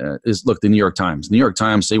cybersecurity is, the New York Times. The New York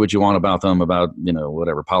Times, say what you want about them, about,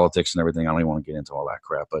 whatever, politics and everything. I don't even want to get into all that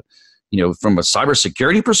crap. But, from a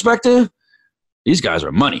cybersecurity perspective, these guys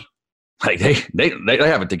are money. Like they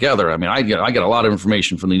have it together. I mean, I get a lot of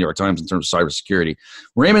information from the New York Times in terms of cybersecurity.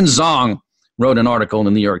 Raymond Zhong wrote an article in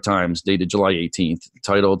the New York Times dated July 18th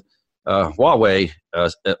titled Huawei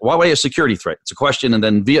a security threat. It's a question, and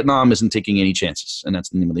then Vietnam isn't taking any chances. And that's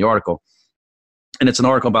the name of the article. And it's an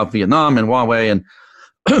article about Vietnam and Huawei,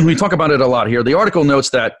 and we talk about it a lot here. The article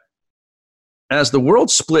notes that as the world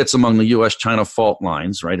splits among the U.S.-China fault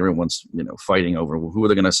lines, right? Everyone's fighting over who are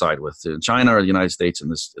they going to side with, China or the United States in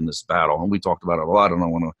this battle. And we talked about it a lot. And I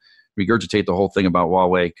want to regurgitate the whole thing about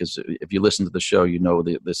Huawei because if you listen to the show, you know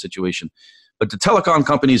the situation. But the telecom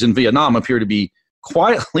companies in Vietnam appear to be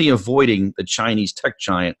quietly avoiding the Chinese tech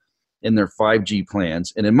giant in their 5G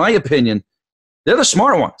plans. And in my opinion, they're the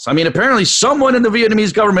smart ones. I mean, apparently someone in the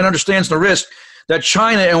Vietnamese government understands the risk that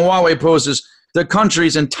China and Huawei poses the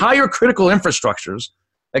country's entire critical infrastructures,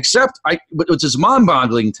 except, which is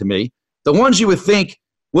mind-boggling to me, the ones you would think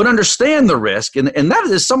would understand the risk. And that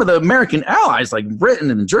is some of the American allies like Britain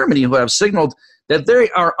and Germany who have signaled that they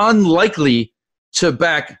are unlikely to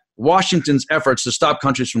back Washington's efforts to stop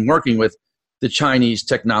countries from working with the Chinese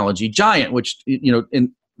technology giant, which,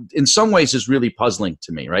 in some ways is really puzzling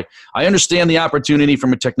to me, right? I understand the opportunity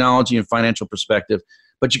from a technology and financial perspective,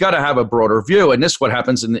 but you got to have a broader view. And this is what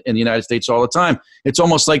happens in the United States all the time. It's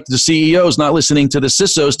almost like the CEOs not listening to the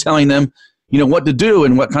CISOs telling them, what to do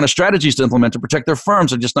and what kind of strategies to implement to protect their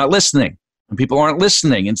firms. They're just not listening. And people aren't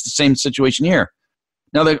listening. It's the same situation here.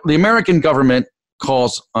 Now, the American government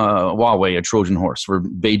calls Huawei a Trojan horse for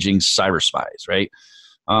Beijing's cyber spies, right?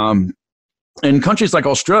 In countries like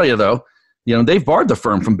Australia, though, they've barred the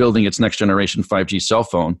firm from building its next generation 5G cell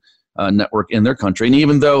phone network in their country. And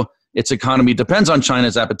even though its economy depends on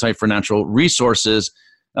China's appetite for natural resources,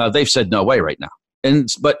 they've said no way right now. And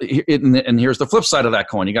here's the flip side of that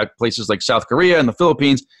coin. You got places like South Korea and the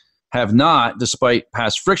Philippines have not, despite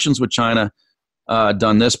past frictions with China,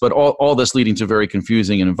 done this. But all this leading to a very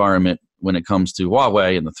confusing environment when it comes to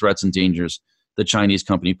Huawei and the threats and dangers the Chinese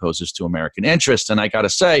company poses to American interests. And I got to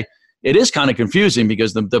say, it is kind of confusing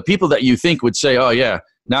because the people that you think would say, oh yeah,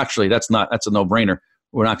 naturally that's a no-brainer.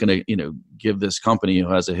 We're not going to, give this company who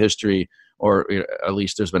has a history, or at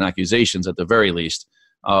least there's been accusations at the very least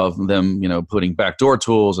of them, putting backdoor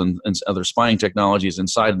tools and other spying technologies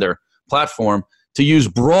inside their platform to use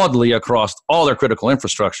broadly across all their critical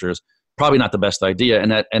infrastructures. Probably not the best idea.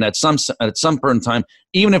 And at some point in time,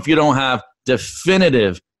 even if you don't have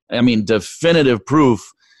definitive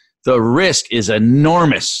proof, the risk is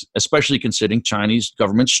enormous, especially considering Chinese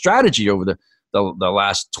government strategy over the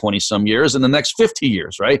last 20-some years and the next 50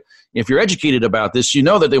 years, right? If you're educated about this, you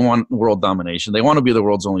know that they want world domination. They want to be the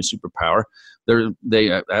world's only superpower. They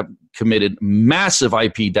have committed massive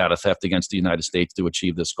IP data theft against the United States to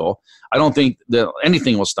achieve this goal. I don't think that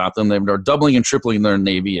anything will stop them. They're doubling and tripling their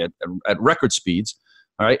Navy at record speeds.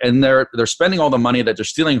 All right, and they're spending all the money that they're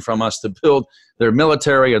stealing from us to build their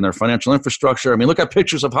military and their financial infrastructure. I mean, look at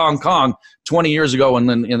pictures of Hong Kong 20 years ago,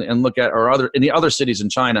 and look at in the other cities in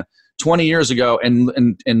China 20 years ago,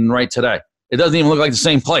 and right today, it doesn't even look like the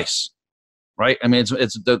same place, right? I mean,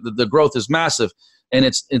 it's the growth is massive, and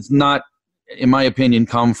it's not, in my opinion,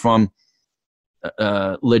 come from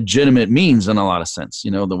legitimate means in a lot of sense.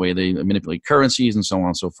 You know, the way they manipulate currencies and so on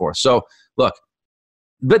and so forth. So look,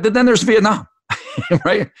 but then there's Vietnam.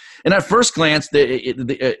 Right, and at first glance,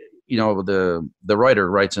 the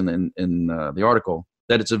writer writes in the article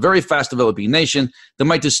that it's a very fast developing nation that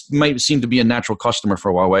might seem to be a natural customer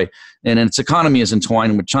for Huawei, and its economy is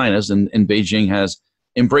entwined with China's, and Beijing has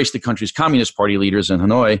embraced the country's Communist Party leaders in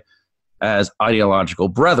Hanoi as ideological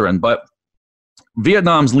brethren. But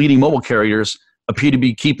Vietnam's leading mobile carriers appear to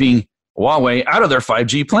be keeping Huawei out of their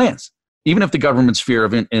 5G plans, even if the government's fear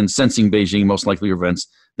of incensing Beijing most likely prevents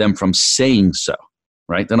them from saying so.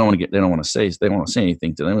 Right? They don't want to say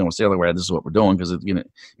anything to them. They want to say, "Otherwise, this is what we're doing," because it's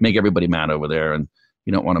make everybody mad over there, and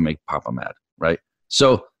you don't want to make Papa mad, right?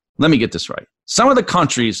 So let me get this right. Some of the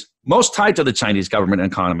countries most tied to the Chinese government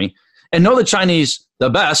and economy, and know the Chinese the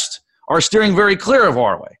best, are steering very clear of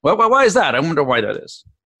Huawei. Well, why is that? I wonder why that is.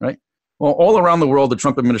 Right? Well, all around the world, the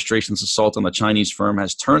Trump administration's assault on the Chinese firm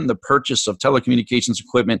has turned the purchase of telecommunications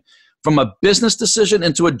equipment from a business decision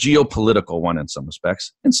into a geopolitical one in some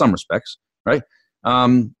respects, right?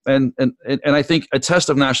 And I think a test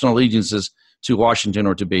of national allegiances to Washington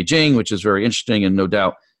or to Beijing, which is very interesting, and no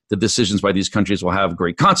doubt the decisions by these countries will have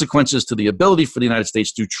great consequences to the ability for the United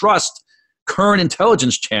States to trust current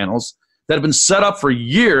intelligence channels that have been set up for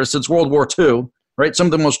years since World War II, right? Some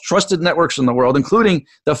of the most trusted networks in the world, including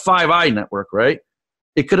the Five Eye network, right?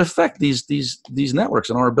 It could affect these networks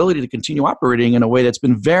and our ability to continue operating in a way that's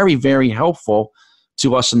been very, very helpful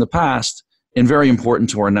to us in the past and very important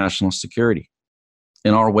to our national security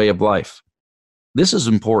and our way of life. This is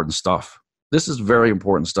important stuff. This is very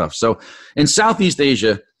important stuff. So in Southeast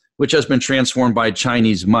Asia, which has been transformed by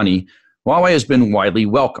Chinese money, Huawei has been widely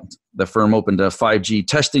welcomed. The firm opened a 5G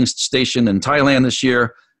testing station in Thailand this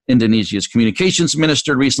year. Indonesia's communications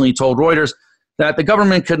minister recently told Reuters that the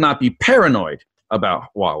government could not be paranoid about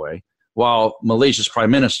Huawei, while Malaysia's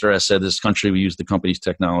prime minister has said this country will use the company's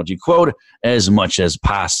technology, quote, as much as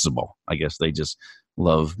possible. I guess they just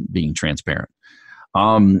love being transparent.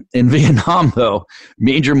 In Vietnam, though,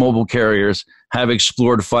 major mobile carriers have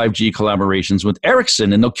explored 5G collaborations with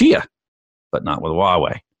Ericsson and Nokia, but not with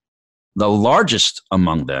Huawei. The largest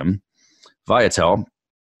among them, Viatel,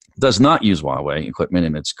 does not use Huawei equipment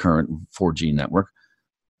in its current 4G network,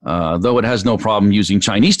 though it has no problem using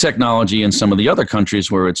Chinese technology in some of the other countries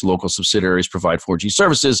where its local subsidiaries provide 4G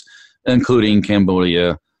services, including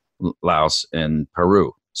Cambodia, Laos, and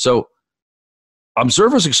Peru. So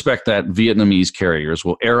observers expect that Vietnamese carriers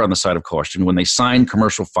will err on the side of caution when they sign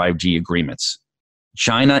commercial 5G agreements.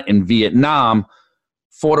 China and Vietnam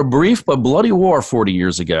fought a brief but bloody war 40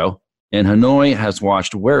 years ago, and Hanoi has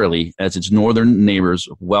watched warily as its northern neighbors'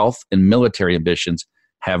 wealth and military ambitions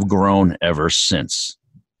have grown ever since.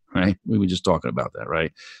 Right? We were just talking about that,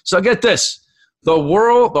 right? So get this. The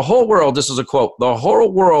whole world, this is a quote, the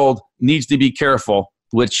whole world needs to be careful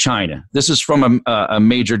with China. This is from a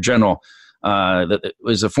major general that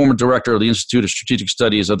was a former director of the Institute of Strategic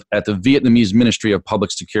Studies at the Vietnamese Ministry of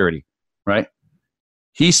Public Security, right?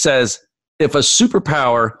 He says, if a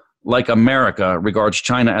superpower like America regards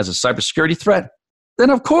China as a cybersecurity threat, then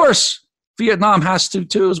of course Vietnam has to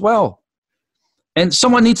too as well. And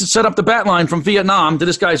someone needs to set up the bat line from Vietnam to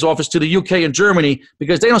this guy's office to the UK and Germany,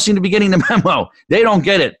 because they don't seem to be getting the memo. They don't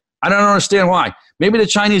get it. I don't understand why. Maybe the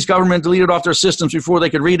Chinese government deleted off their systems before they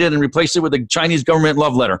could read it and replace it with a Chinese government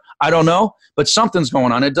love letter. I don't know, but something's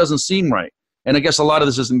going on. It doesn't seem right. And I guess a lot of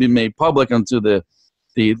this hasn't been made public into the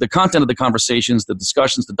content of the conversations, the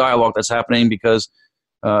discussions, the dialogue that's happening, because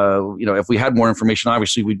if we had more information,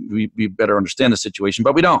 obviously we'd better understand the situation,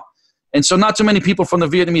 but we don't. And so not too many people from the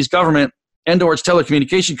Vietnamese government and or its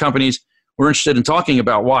telecommunication companies were interested in talking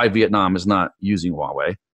about why Vietnam is not using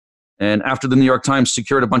Huawei. And after the New York Times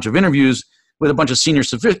secured a bunch of interviews with a bunch of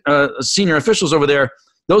senior officials over there,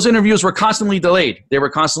 those interviews were constantly delayed. They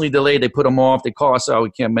put them off. They call us out. We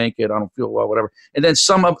can't make it. I don't feel well, whatever. And then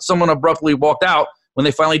someone abruptly walked out when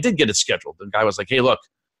they finally did get it scheduled. The guy was like, hey, look,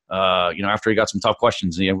 after he got some tough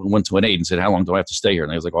questions, he went to an aide and said, how long do I have to stay here?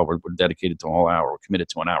 And he was like, well, we're dedicated to a whole hour. We're committed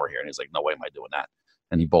to an hour here. And he's like, no way am I doing that.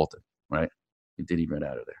 And he bolted, right? He ran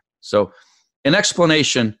out of there. So an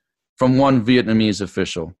explanation from one Vietnamese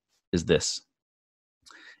official is this.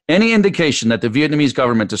 Any indication that the Vietnamese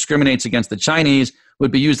government discriminates against the Chinese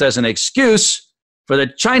would be used as an excuse for the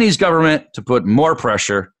Chinese government to put more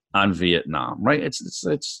pressure on Vietnam, right?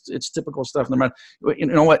 It's typical stuff. No matter, you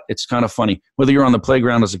know what? It's kind of funny. Whether you're on the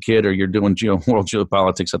playground as a kid or you're doing world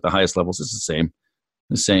geopolitics at the highest levels, it's the same.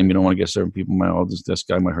 The same. You don't want to get certain people mad. Oh, this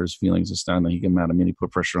guy might hurt his feelings this time. He get mad at me and he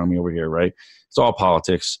put pressure on me over here, right? It's all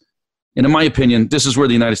politics. And in my opinion, this is where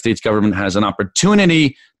the United States government has an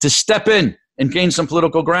opportunity to step in and gain some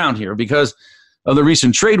political ground here because of the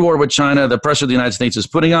recent trade war with China, the pressure the United States is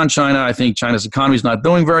putting on China. I think China's economy is not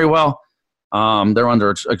doing very well. They're under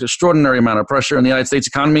an extraordinary amount of pressure, and the United States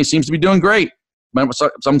economy seems to be doing great.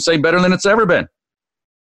 Some say better than it's ever been.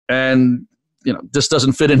 And this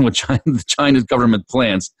doesn't fit in with China's government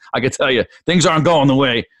plans. I can tell you, things aren't going the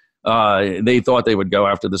way they thought they would go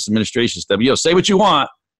after this administration step. Say what you want,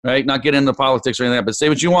 right? Not get into politics or anything like that, but say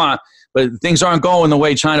what you want. But things aren't going the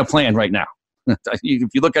way China planned right now. If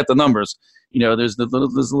you look at the numbers, there's a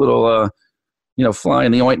little fly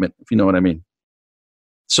in the ointment, if you know what I mean.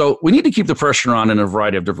 So we need to keep the pressure on in a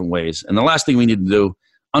variety of different ways. And the last thing we need to do,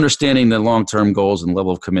 understanding the long-term goals and level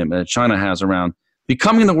of commitment that China has around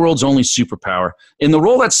becoming the world's only superpower, and the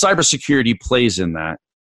role that cybersecurity plays in that,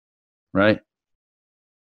 right?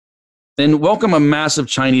 And welcome a massive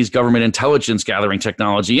Chinese government intelligence gathering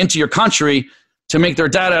technology into your country to make their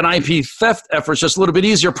data and IP theft efforts just a little bit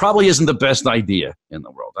easier probably isn't the best idea in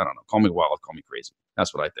the world. I don't know. Call me wild, call me crazy.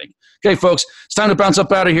 That's what I think. Okay, folks, it's time to bounce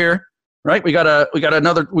up out of here. Right? We got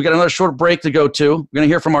another short break to go to. We're going to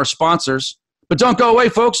hear from our sponsors. But don't go away,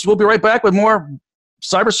 folks. We'll be right back with more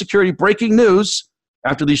cybersecurity breaking news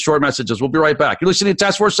after these short messages. We'll be right back. You're listening to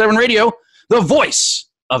Task Force 7 Radio, the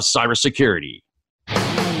voice of cybersecurity.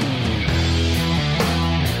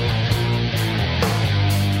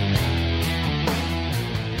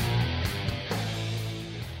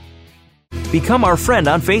 Become our friend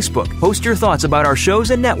on Facebook. Post your thoughts about our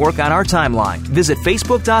shows and network on our timeline. Visit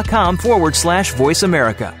facebook.com/Voice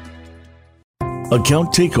America.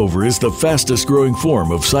 Account takeover is the fastest growing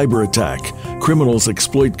form of cyber attack. Criminals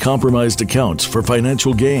exploit compromised accounts for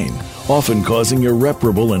financial gain, often causing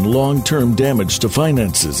irreparable and long-term damage to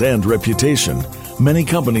finances and reputation. Many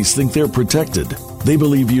companies think they're protected. They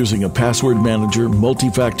believe using a password manager,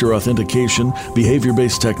 multi-factor authentication,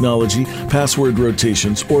 behavior-based technology, password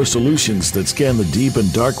rotations, or solutions that scan the deep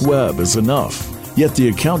and dark web is enough. Yet the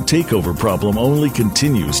account takeover problem only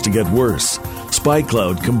continues to get worse.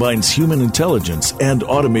 SpyCloud combines human intelligence and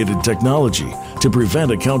automated technology to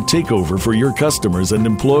prevent account takeover for your customers and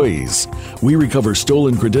employees. We recover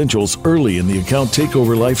stolen credentials early in the account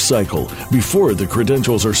takeover life cycle before the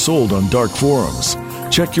credentials are sold on dark forums.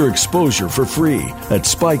 Check your exposure for free at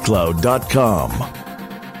spycloud.com.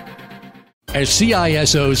 As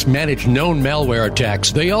CISOs manage known malware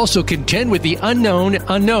attacks, they also contend with the unknown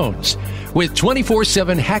unknowns. With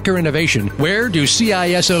 24/7 hacker innovation, where do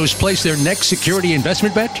CISOs place their next security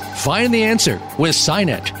investment bet? Find the answer with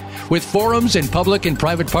SINET. With forums and public and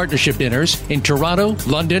private partnership dinners in Toronto,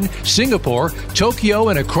 London, Singapore, Tokyo,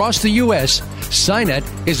 and across the U.S., SINET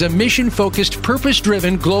is a mission-focused,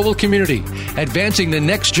 purpose-driven global community, advancing the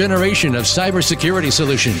next generation of cybersecurity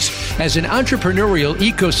solutions. As an entrepreneurial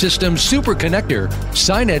ecosystem super connector,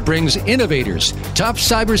 SINET brings innovators, top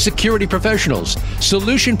cybersecurity professionals,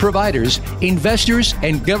 solution providers, investors,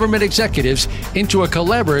 and government executives into a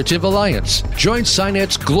collaborative alliance. Join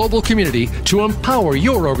SINET's global community to empower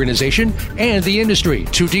your organization and the industry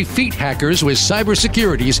to defeat hackers with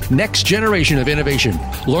cybersecurity's next generation of innovation.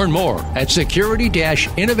 Learn more at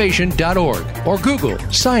security-innovation.org or Google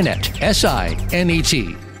SINET,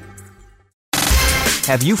 SINET.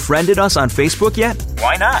 Have you friended us on Facebook yet?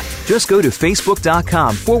 Why not? Just go to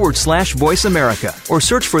facebook.com/Voice America or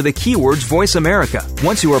search for the keywords Voice America.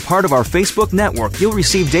 Once you are part of our Facebook network, you'll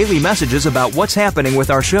receive daily messages about what's happening with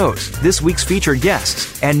our shows, this week's featured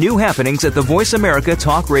guests, and new happenings at the Voice America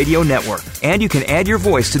Talk Radio Network. And you can add your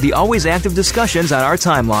voice to the always active discussions on our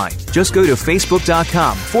timeline. Just go to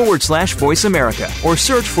facebook.com/Voice America or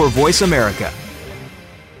search for Voice America.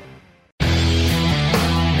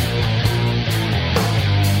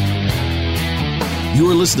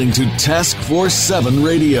 You're listening to Task Force 7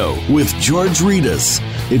 Radio with George Rettas.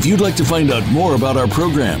 If you'd like to find out more about our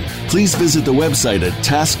program, please visit the website at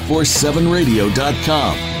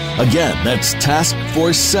taskforce7radio.com. Again, that's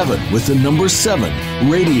taskforce7 with the number 7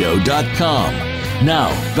 radio.com. Now,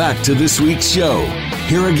 back to this week's show.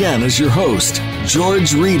 Here again is your host,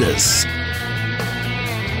 George Rettas.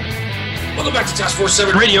 Welcome back to Task Force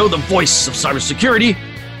 7 Radio, the voice of cybersecurity.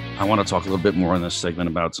 I want to talk a little bit more in this segment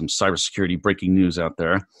about some cybersecurity breaking news out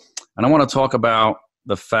there. And I want to talk about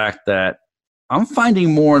the fact that I'm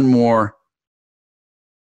finding more and more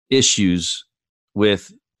issues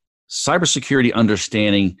with cybersecurity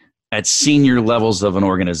understanding at senior levels of an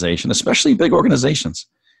organization, especially big organizations.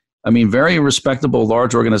 I mean, very respectable,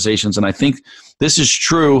 large organizations. And I think this is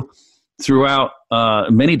true throughout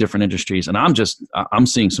many different industries. And I'm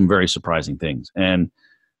seeing some very surprising things. And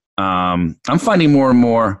I'm finding more and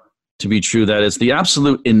more to be true that it's the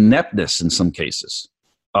absolute ineptness in some cases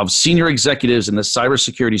of senior executives in the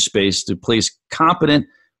cybersecurity space to place competent,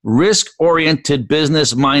 risk-oriented,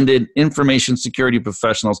 business-minded information security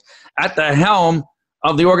professionals at the helm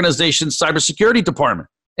of the organization's cybersecurity department,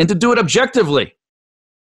 and to do it objectively.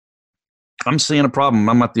 I'm seeing a problem.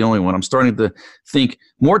 I'm not the only one. I'm starting to think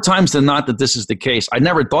more times than not that this is the case. I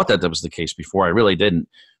never thought that was the case before. I really didn't.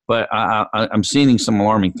 But I'm seeing some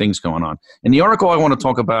alarming things going on. And the article I want to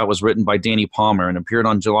talk about was written by Danny Palmer and appeared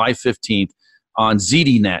on July 15th on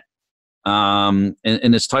ZDNet. And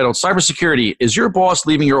it's titled, Cybersecurity, Is Your Boss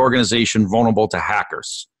Leaving Your Organization Vulnerable to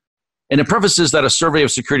Hackers? And it prefaces that a survey of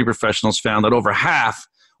security professionals found that over half,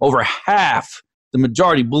 the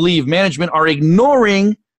majority believe management are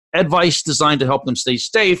ignoring advice designed to help them stay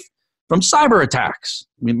safe from cyber attacks.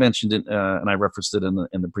 We mentioned it, and I referenced it in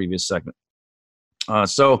the previous segment.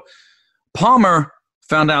 So Palmer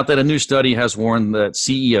found out that a new study has warned that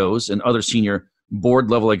CEOs and other senior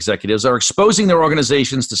board-level executives are exposing their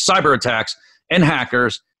organizations to cyber attacks and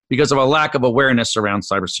hackers because of a lack of awareness around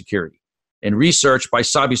cybersecurity. And research by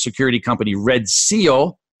cybersecurity company Red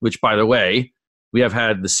Seal, which, by the way, we have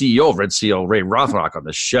had the CEO of Red Seal, Ray Rothrock, on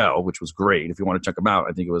the show, which was great. If you want to check him out,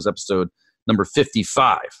 I think it was episode number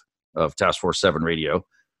 55 of Task Force 7 Radio.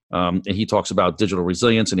 And he talks about digital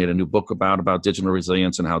resilience, and he had a new book about digital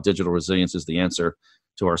resilience and how digital resilience is the answer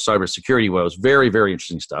to our cybersecurity woes. Very, very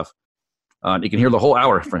interesting stuff. You can hear the whole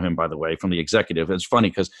hour from him, by the way, from the executive. It's funny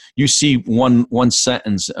because you see one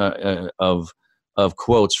sentence of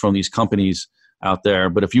quotes from these companies out there,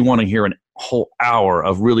 but if you want to hear a whole hour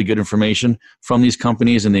of really good information from these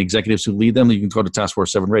companies and the executives who lead them, you can go to Task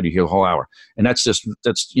Force 7 Radio, hear the whole hour. And that's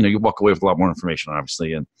you walk away with a lot more information,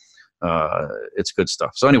 obviously, and it's good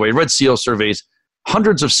stuff. So anyway, Red Seal surveys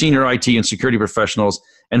hundreds of senior IT and security professionals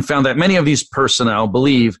and found that many of these personnel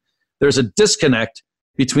believe there's a disconnect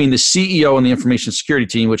between the CEO and the information security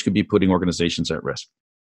team, which could be putting organizations at risk.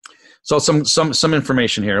 So some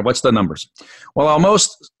information here. What's the numbers? Well,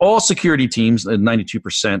 almost all security teams,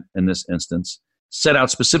 92% in this instance, set out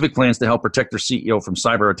specific plans to help protect their CEO from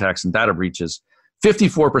cyber attacks and data breaches.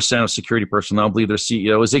 54% of security personnel believe their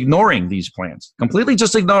CEO is ignoring these plans, completely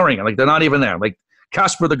just ignoring it, like they're not even there, like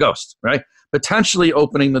Casper the Ghost, right? Potentially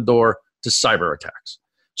opening the door to cyber attacks.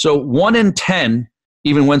 So 1 in 10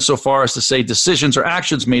 even went so far as to say decisions or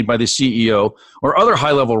actions made by the CEO or other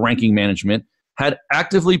high-level ranking management had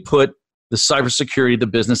actively put the cybersecurity of the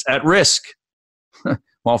business at risk,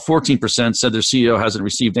 while 14% said their CEO hasn't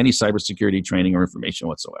received any cybersecurity training or information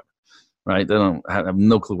whatsoever, right? They don't have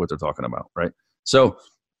no clue what they're talking about, right? So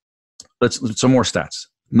some more stats.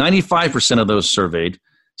 95% of those surveyed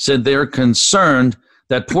said they're concerned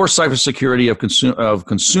that poor cybersecurity of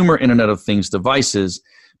consumer Internet of Things devices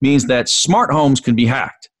means that smart homes can be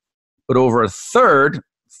hacked. But over a third,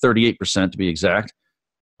 38% to be exact,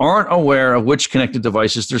 aren't aware of which connected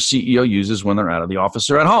devices their CEO uses when they're out of the office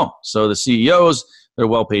or at home. So the CEOs, they're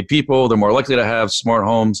well-paid people. They're more likely to have smart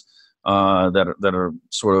homes that are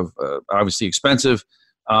sort of obviously expensive,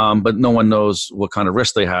 but no one knows what kind of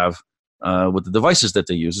risk they have with the devices that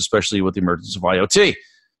they use, especially with the emergence of IoT.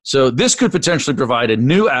 So this could potentially provide a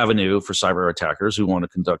new avenue for cyber attackers who want to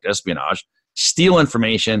conduct espionage, steal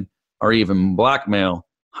information, or even blackmail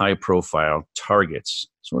high-profile targets.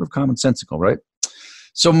 Sort of commonsensical, right?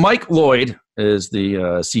 So Mike Lloyd is the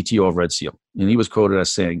CTO of Red Seal, and he was quoted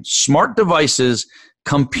as saying, smart devices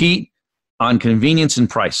compete on convenience and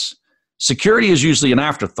price. Security is usually an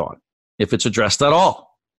afterthought, if it's addressed at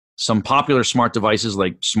all. Some popular smart devices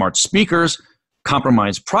like smart speakers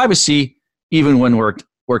compromise privacy even when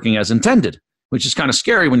working as intended, which is kind of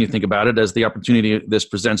scary when you think about it, as the opportunity this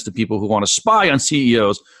presents to people who want to spy on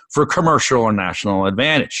CEOs for commercial or national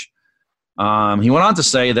advantage. He went on to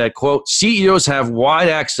say that, quote, CEOs have wide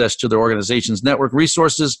access to their organization's network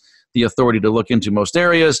resources, the authority to look into most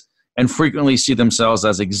areas, and frequently see themselves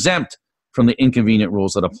as exempt from the inconvenient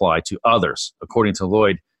rules that apply to others. According to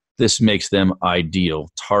Lloyd, this makes them ideal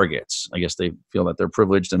targets. I guess they feel that they're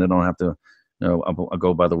privileged and they don't have to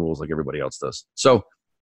go by the rules like everybody else does. So,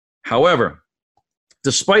 however,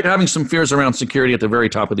 Despite having some fears around security at the very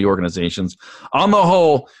top of the organizations, on the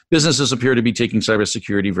whole, businesses appear to be taking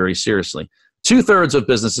cybersecurity very seriously. 2/3 of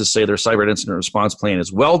businesses say their cyber incident response plan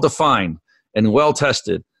is well-defined and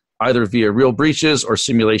well-tested, either via real breaches or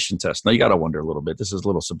simulation tests. Now, you got to wonder a little bit. This is a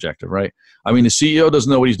little subjective, right? I mean, the CEO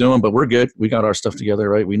doesn't know what he's doing, but we're good. We got our stuff together,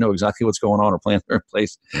 right? We know exactly what's going on. Our plans are in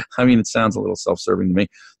place. I mean, it sounds a little self-serving to me.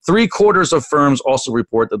 3/4 of firms also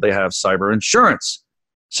report that they have cyber insurance,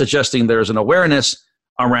 suggesting there's an awareness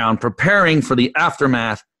around preparing for the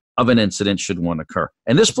aftermath of an incident should one occur.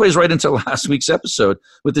 And this plays right into last week's episode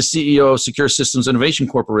with the CEO of Secure Systems Innovation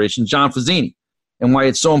Corporation, John Fazzini, and why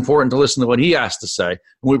it's so important to listen to what he has to say.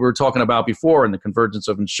 We were talking about before in the convergence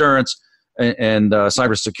of insurance and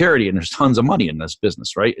cybersecurity, and there's tons of money in this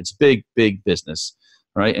business, right? It's big, big business,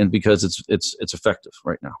 right? And because it's effective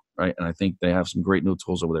right now, right? And I think they have some great new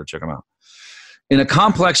tools over there. Check them out. In a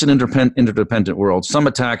complex and interdependent world, some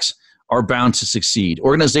attacks are bound to succeed.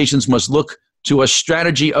 Organizations must look to a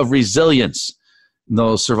strategy of resilience.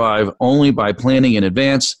 They'll survive only by planning in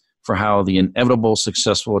advance for how the inevitable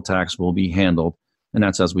successful attacks will be handled. And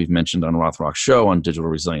that's, as we've mentioned on Rothrock's show, on digital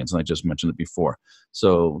resilience. And I just mentioned it before.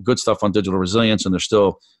 So good stuff on digital resilience, and they're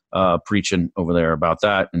still preaching over there about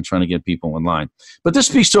that and trying to get people in line. But this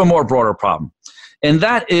speaks to a more broader problem. And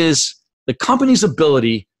that is the company's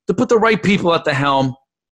ability to put the right people at the helm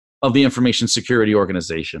of the information security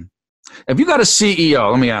organization. If you got a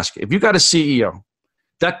CEO, let me ask you, if you got a CEO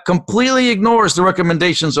that completely ignores the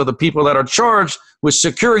recommendations of the people that are charged with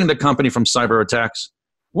securing the company from cyber attacks,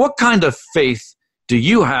 what kind of faith do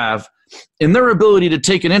you have in their ability to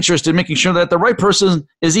take an interest in making sure that the right person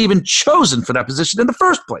is even chosen for that position in the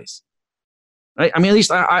first place? Right? I mean, at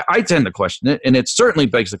least I tend to question it, and it certainly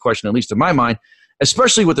begs the question, at least in my mind,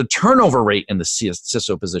 especially with the turnover rate in the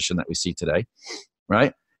CISO position that we see today,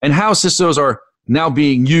 right? And how CISOs are now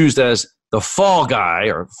being used as the fall guy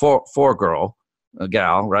or fall girl, a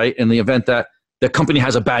gal, right? In the event that the company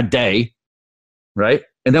has a bad day, right?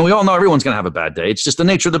 And then we all know everyone's going to have a bad day. It's just the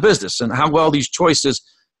nature of the business, and how well these choices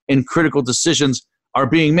and critical decisions are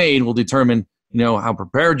being made will determine, how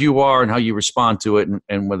prepared you are and how you respond to it,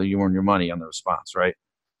 and whether you earn your money on the response, right?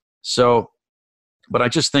 So, but I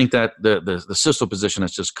just think that the CISO position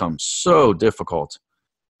has just come so difficult,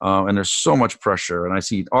 and there's so much pressure. And I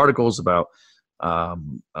see articles about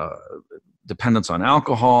dependence on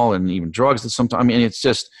alcohol and even drugs that sometimes, I mean, it's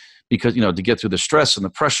just because, to get through the stress and the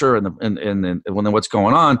pressure and then what's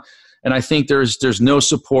going on. And I think there's no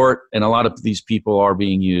support, and a lot of these people are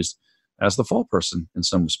being used as the fall person in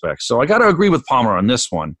some respects. So I got to agree with Palmer on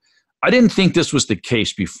this one. I didn't think this was the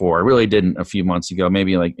case before. I really didn't a few months ago,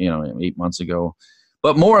 maybe 8 months ago.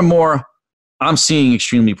 But more and more, I'm seeing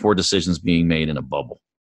extremely poor decisions being made in a bubble,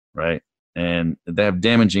 right? And they have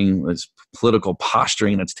damaging this political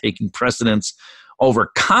posturing that's taking precedence over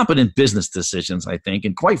competent business decisions, I think.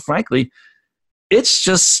 And quite frankly, it's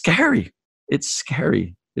just scary. It's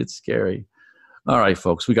scary. It's scary. All right,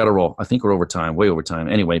 folks, we got to roll. I think we're over time, way over time.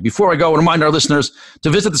 Anyway, before I go, I want to remind our listeners to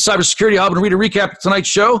visit the Cybersecurity Hub and read a recap of tonight's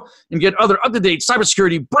show and get other up-to-date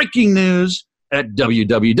cybersecurity breaking news at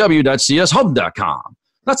www.cshub.com.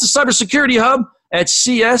 That's the Cybersecurity Hub at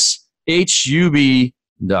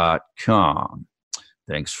cshub.com.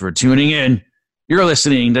 Thanks for tuning in. You're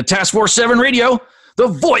listening to Task Force 7 Radio, the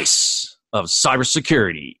voice of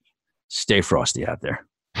cybersecurity. Stay frosty out there.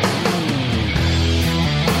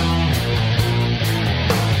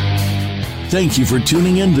 Thank you for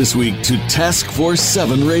tuning in this week to Task Force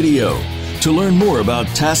 7 Radio. To learn more about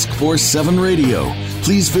Task Force 7 Radio,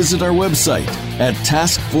 please visit our website at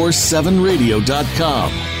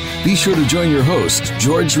taskforce7radio.com. Be sure to join your host,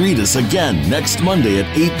 George Rettas, again next Monday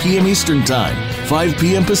at 8 p.m. Eastern Time, 5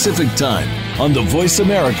 p.m. Pacific Time on the Voice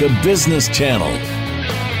America Business Channel.